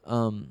that.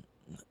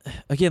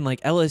 Again,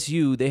 like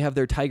LSU, they have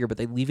their tiger, but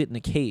they leave it in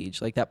a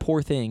cage. Like that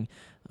poor thing.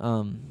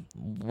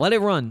 Let it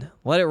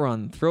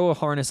run. Throw a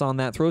harness on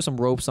that. Throw some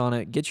ropes on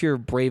it. Get your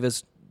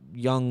bravest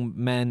young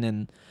men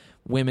and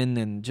women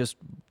and just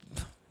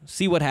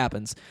see what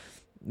happens.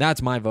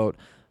 That's my vote.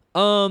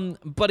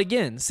 But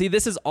again, see,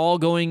 this is all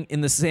going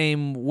in the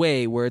same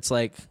way where it's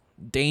like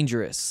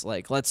dangerous.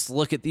 Like, let's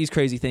look at these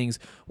crazy things.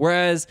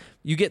 Whereas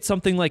you get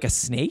something like a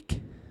snake.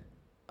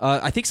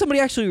 I think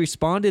somebody actually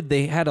responded.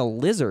 They had a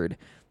lizard,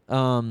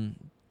 to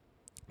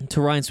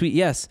Ryan Sweet.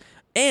 Yes.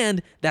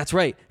 And that's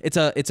right. It's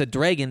a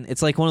dragon.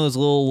 It's like one of those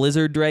little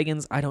lizard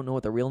dragons. I don't know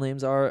what the real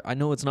names are. I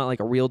know it's not like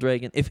a real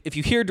dragon. If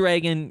you hear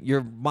dragon,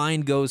 your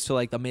mind goes to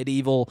like the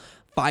medieval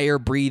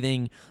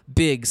fire-breathing,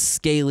 big,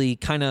 scaly,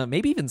 kind of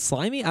maybe even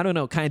slimy, I don't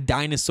know, kind of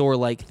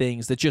dinosaur-like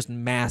things that's just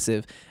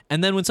massive.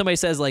 And then when somebody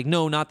says like,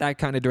 no, not that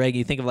kind of dragon,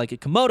 you think of like a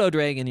Komodo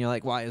dragon. You're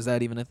like, why is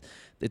that even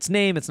its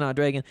name? It's not a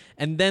dragon.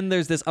 And then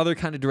there's this other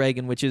kind of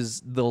dragon, which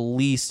is the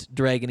least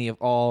dragony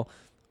of all.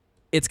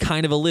 It's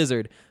kind of a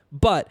lizard.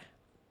 But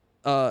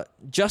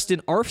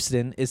Justin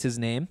Arfston is his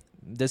name.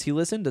 Does he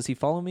listen? Does he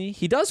follow me?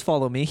 He does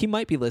follow me. He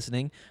might be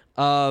listening.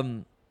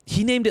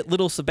 He named it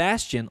Little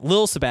Sebastian.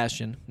 Lil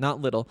Sebastian,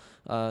 not Little.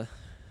 I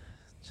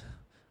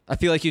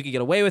feel like you could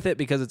get away with it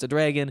because it's a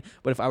dragon,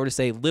 but if I were to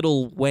say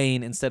Little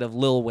Wayne instead of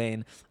Lil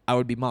Wayne, I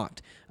would be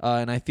mocked.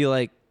 And I feel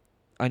like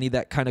I need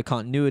that kind of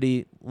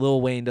continuity. Lil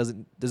Wayne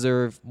doesn't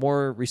deserve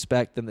more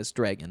respect than this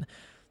dragon.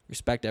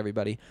 Respect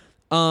everybody.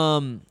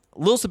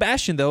 Lil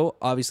Sebastian, though,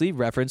 obviously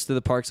reference to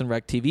the Parks and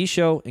Rec TV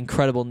show.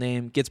 Incredible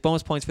name. Gets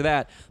bonus points for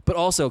that. But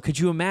also, could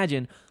you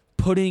imagine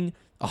putting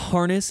a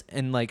harness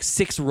and like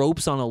 6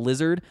 ropes on a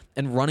lizard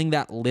and running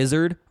that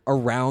lizard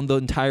around the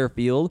entire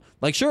field?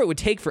 Like, sure, it would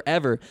take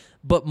forever,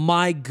 but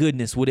my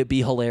goodness, would it be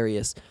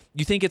hilarious.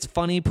 You think it's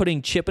funny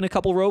putting Chip in a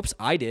couple ropes?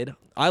 I did.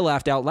 I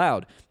laughed out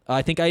loud.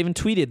 I think I even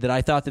tweeted that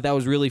I thought that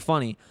was really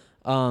funny.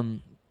 A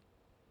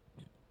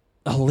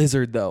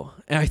lizard, though.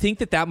 And I think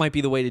that might be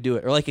the way to do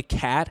it. Or like a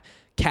cat.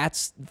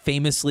 Cats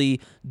famously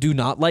do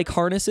not like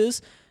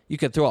harnesses. You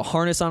could throw a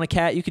harness on a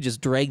cat. You could just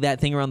drag that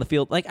thing around the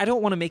field. Like, I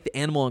don't want to make the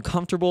animal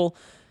uncomfortable,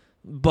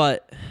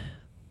 but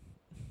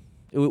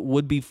it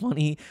would be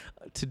funny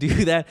to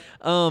do that.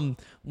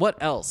 What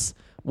else?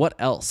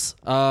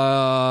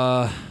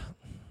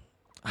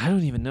 I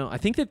don't even know. I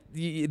think that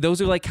those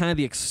are like kind of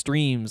the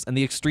extremes, and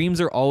the extremes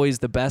are always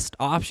the best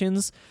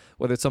options,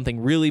 whether it's something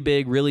really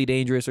big, really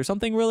dangerous, or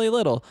something really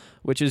little,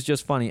 which is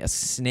just funny. A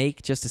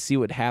snake, just to see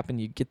what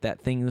happened. You get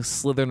that thing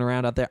slithering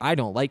around out there. I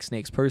don't like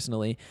snakes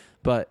personally,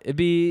 but it'd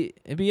be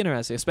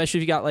interesting, especially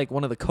if you got like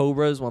one of the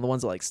cobras, one of the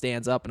ones that like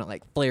stands up and it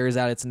like flares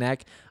out its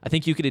neck. I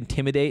think you could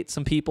intimidate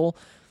some people.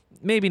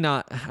 Maybe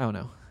not. I don't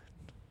know.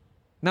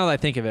 Now that I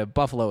think of it,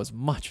 Buffalo is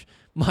much,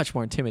 much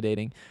more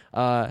intimidating.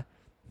 I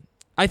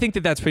think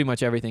that that's pretty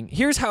much everything.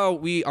 Here's how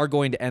we are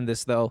going to end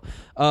this, though.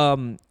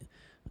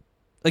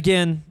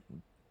 Again,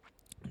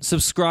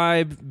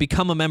 subscribe,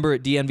 become a member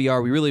at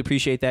DNVR. We really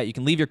appreciate that. You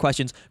can leave your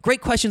questions.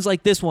 Great questions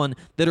like this one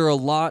that are a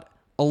lot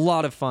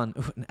of fun.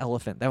 Ooh, an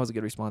elephant. That was a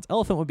good response.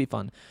 Elephant would be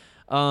fun.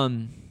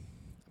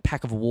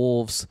 Pack of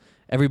wolves.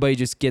 Everybody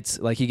just gets,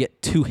 like, you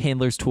get 2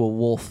 handlers to a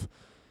wolf.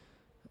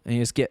 And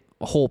you just get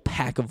a whole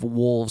pack of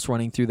wolves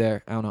running through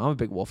there. I don't know. I'm a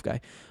big wolf guy.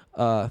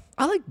 I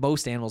like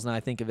most animals now I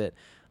think of it.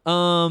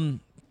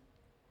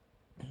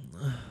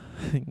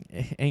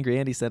 Angry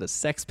Andy said a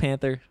sex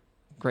panther.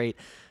 Great.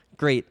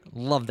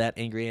 Love that,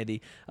 Angry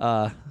Andy.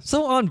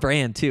 So on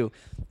brand, too.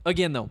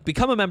 Again, though,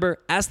 become a member.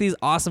 Ask these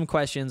awesome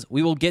questions.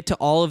 We will get to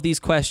all of these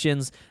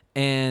questions,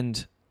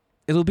 and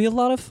it'll be a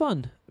lot of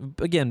fun.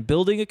 Again,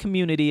 building a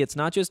community. It's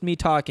not just me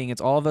talking.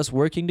 It's all of us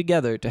working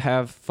together to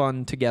have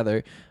fun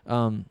together.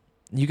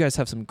 You guys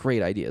have some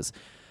great ideas.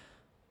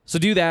 So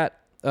do that.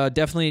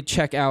 Definitely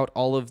check out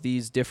all of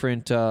these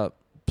different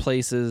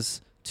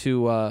places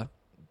to...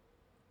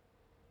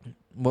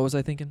 what was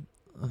I thinking?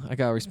 I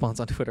got a response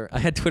on Twitter. I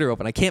had Twitter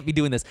open. I can't be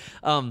doing this.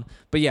 But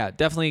yeah,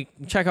 definitely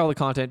check out all the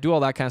content, do all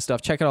that kind of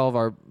stuff. Check out all of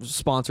our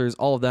sponsors,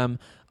 all of them.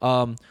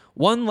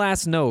 One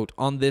last note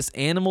on this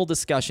animal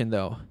discussion,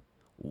 though.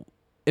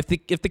 If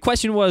the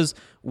question was,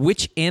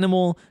 which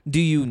animal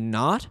do you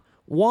not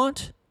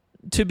want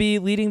to be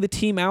leading the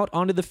team out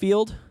onto the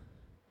field?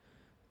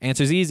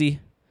 Answer's easy.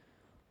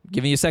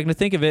 Giving you a second to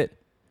think of it.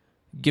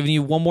 Giving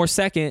you one more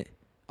second.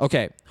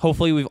 Okay,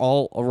 hopefully we've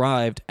all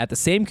arrived at the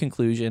same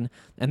conclusion,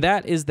 and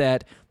that is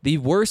that the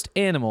worst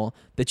animal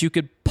that you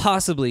could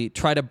possibly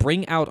try to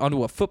bring out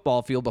onto a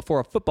football field before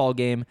a football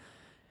game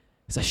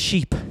is a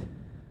sheep.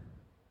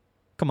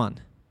 Come on.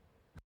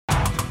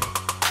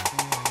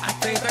 I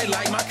think they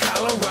like my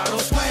Colorado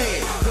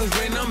swag, 'cause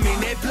when I'm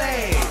in that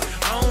flag,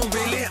 I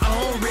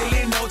don't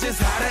really know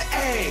just how to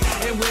act.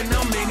 And when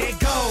I'm in that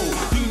goal,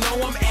 you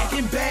know I'm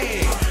acting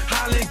bad.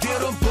 Holla,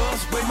 get a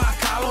bus with my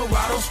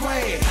Colorado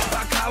swag.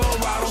 My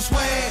Colorado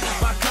swag,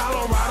 my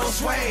Colorado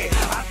swag.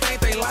 I think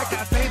they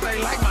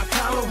like my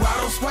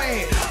Colorado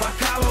swag. My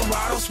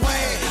Colorado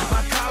swag,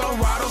 my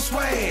Colorado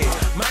swag.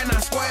 Man, I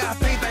swear, I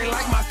think they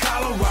like my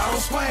Colorado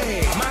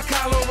swag. My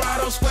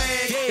Colorado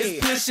swag is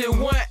pushing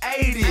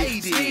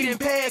 180. Speed and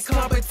pad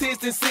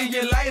competition, see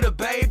you later,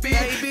 baby.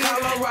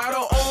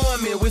 Colorado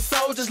Army with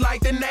soldiers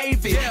like the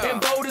Navy.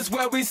 And boat is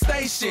where we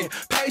station,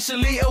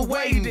 patiently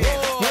awaiting.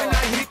 When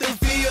I hit the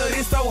field,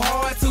 it's so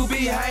hard to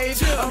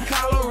behave. I'm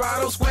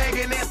Colorado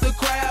swagging as the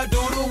crowd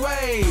do the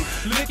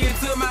wave. Look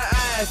into my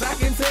eyes, I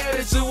can tell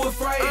that you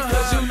afraid.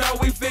 'Cause you know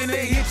we finna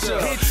hit ya.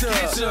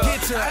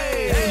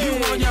 Hey,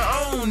 you on your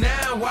own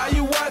now, why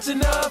you watching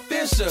the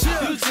official?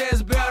 You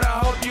just better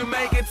hope you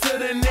make it to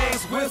the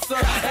next whistle.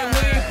 And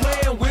we ain't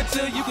playing with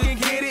you, you can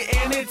get it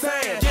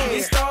anytime.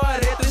 It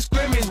started at the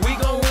scrimmage, we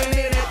gon' win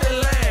it at the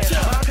line.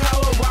 My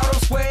Colorado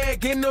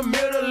swag in the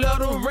middle of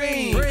the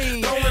ring.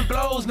 Throwing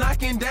blows,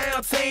 knocking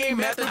down team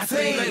after team. I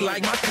think they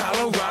like my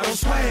Colorado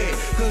swag,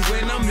 'cause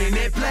when I'm in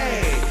that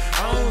flag,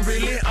 I don't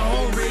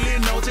really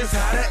know just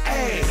how to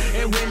act.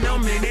 And when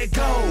I'm in that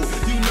goal,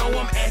 you know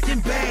I'm acting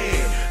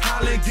bad.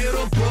 Holla, get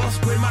a bus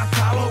with my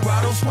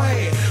Colorado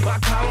swag. My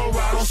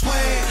Colorado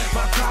swag,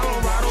 my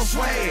Colorado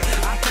swag.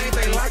 I think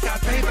they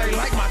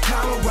like my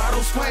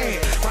Colorado swag.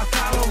 My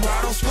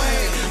Colorado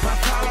swag, my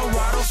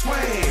Colorado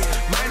swag.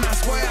 Man, I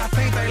swear, I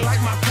think they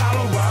like my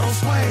Colorado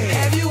swag.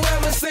 Have you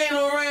ever seen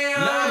around?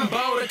 Nothing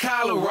but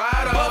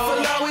Colorado.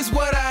 Buffalo is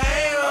what I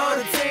am. All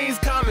the teams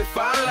come and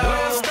follow. When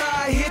I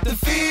start hit the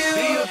field,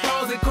 the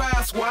opposing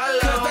crowd swallow.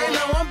 'Cause they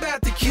know I'm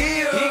about to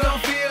kill. He gon'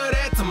 feel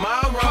that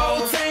tomorrow.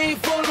 Whole team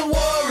full of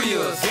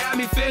warriors. Got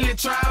me feeling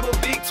tribal.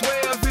 Big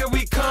 12, here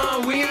we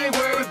come. We ain't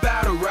worried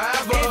about a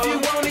rival. If you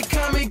want it,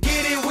 come and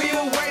get it.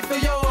 We'll wait for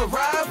your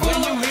arrival.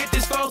 When you hit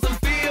this frozen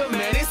field,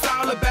 man, it's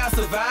all about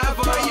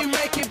survival. Pray you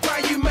make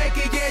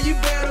it, yeah, you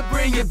better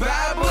bring your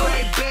Bible.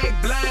 Right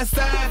back, blind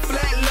side,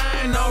 flat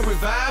line, no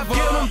revival.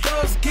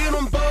 Get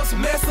them bucks,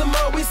 mess them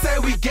up, we say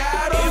we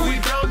got them. If we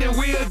don't, then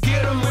we'll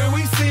get them. When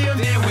we see them,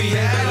 then we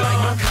have them.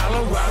 Like my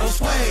Colorado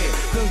swag,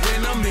 'cause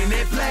when I'm in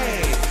that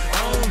flag, I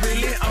don't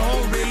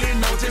really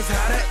know just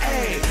how to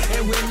act.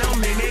 And when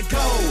I'm in that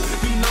goal,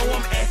 you know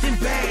I'm acting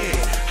bad.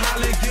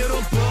 Holla, get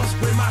a bus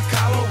with my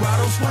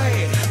Colorado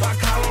swag. My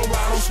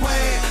Colorado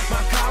swag,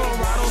 my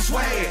Colorado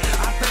swag.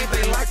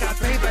 I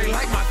think they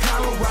like my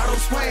Colorado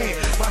swag.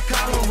 My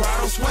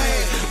Colorado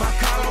swag, my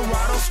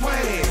Colorado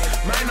swag.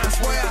 Man, I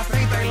swear, I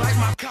think they like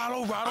my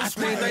Colorado swag. I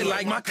think they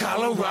like my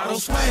Colorado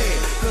swag.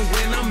 'Cause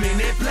when I'm in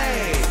that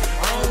flag,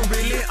 I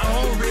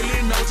don't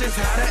really know just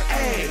how to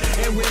act.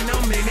 And when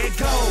I'm in that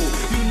goal,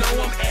 you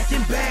know I'm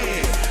acting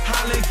bad.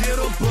 Holla, get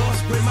a bus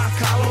with my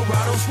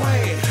Colorado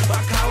swag.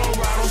 My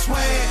Colorado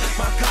swag,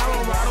 my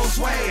Colorado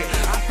swag.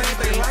 I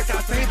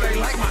think they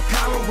like my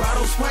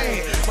Colorado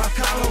swag. My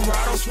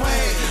Colorado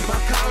swag, my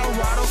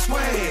Colorado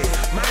swag.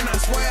 Man, I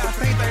swear, I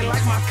think they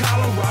like my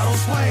Colorado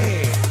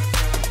swag.